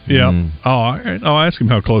popped out. Yeah. All right. I'll ask him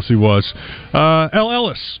how close he was. L.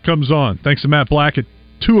 Ellis comes on, thanks to Matt Black at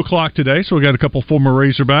 2 o'clock today, so we got a couple former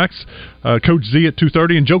Razorbacks. Coach Z at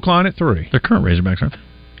 2:30 and Joe Klein at 3. They're current Razorbacks, aren't they?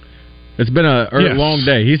 It's been a long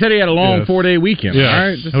day. He said he had a long 4-day weekend. Yeah. All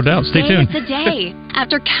right, no doubt. Stay tuned. It's a day.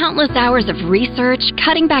 After countless hours of research,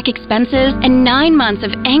 cutting back expenses, and 9 months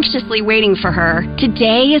of anxiously waiting for her,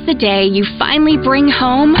 today is the day you finally bring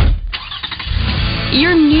home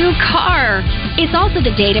your new car. It's also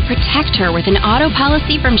the day to protect her with an auto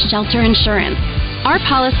policy from Shelter Insurance. Our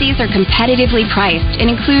policies are competitively priced and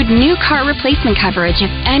include new car replacement coverage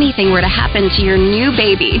if anything were to happen to your new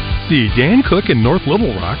baby. See Dan Cook in North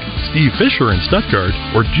Little Rock, Steve Fisher in Stuttgart,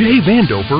 or Jay Vandover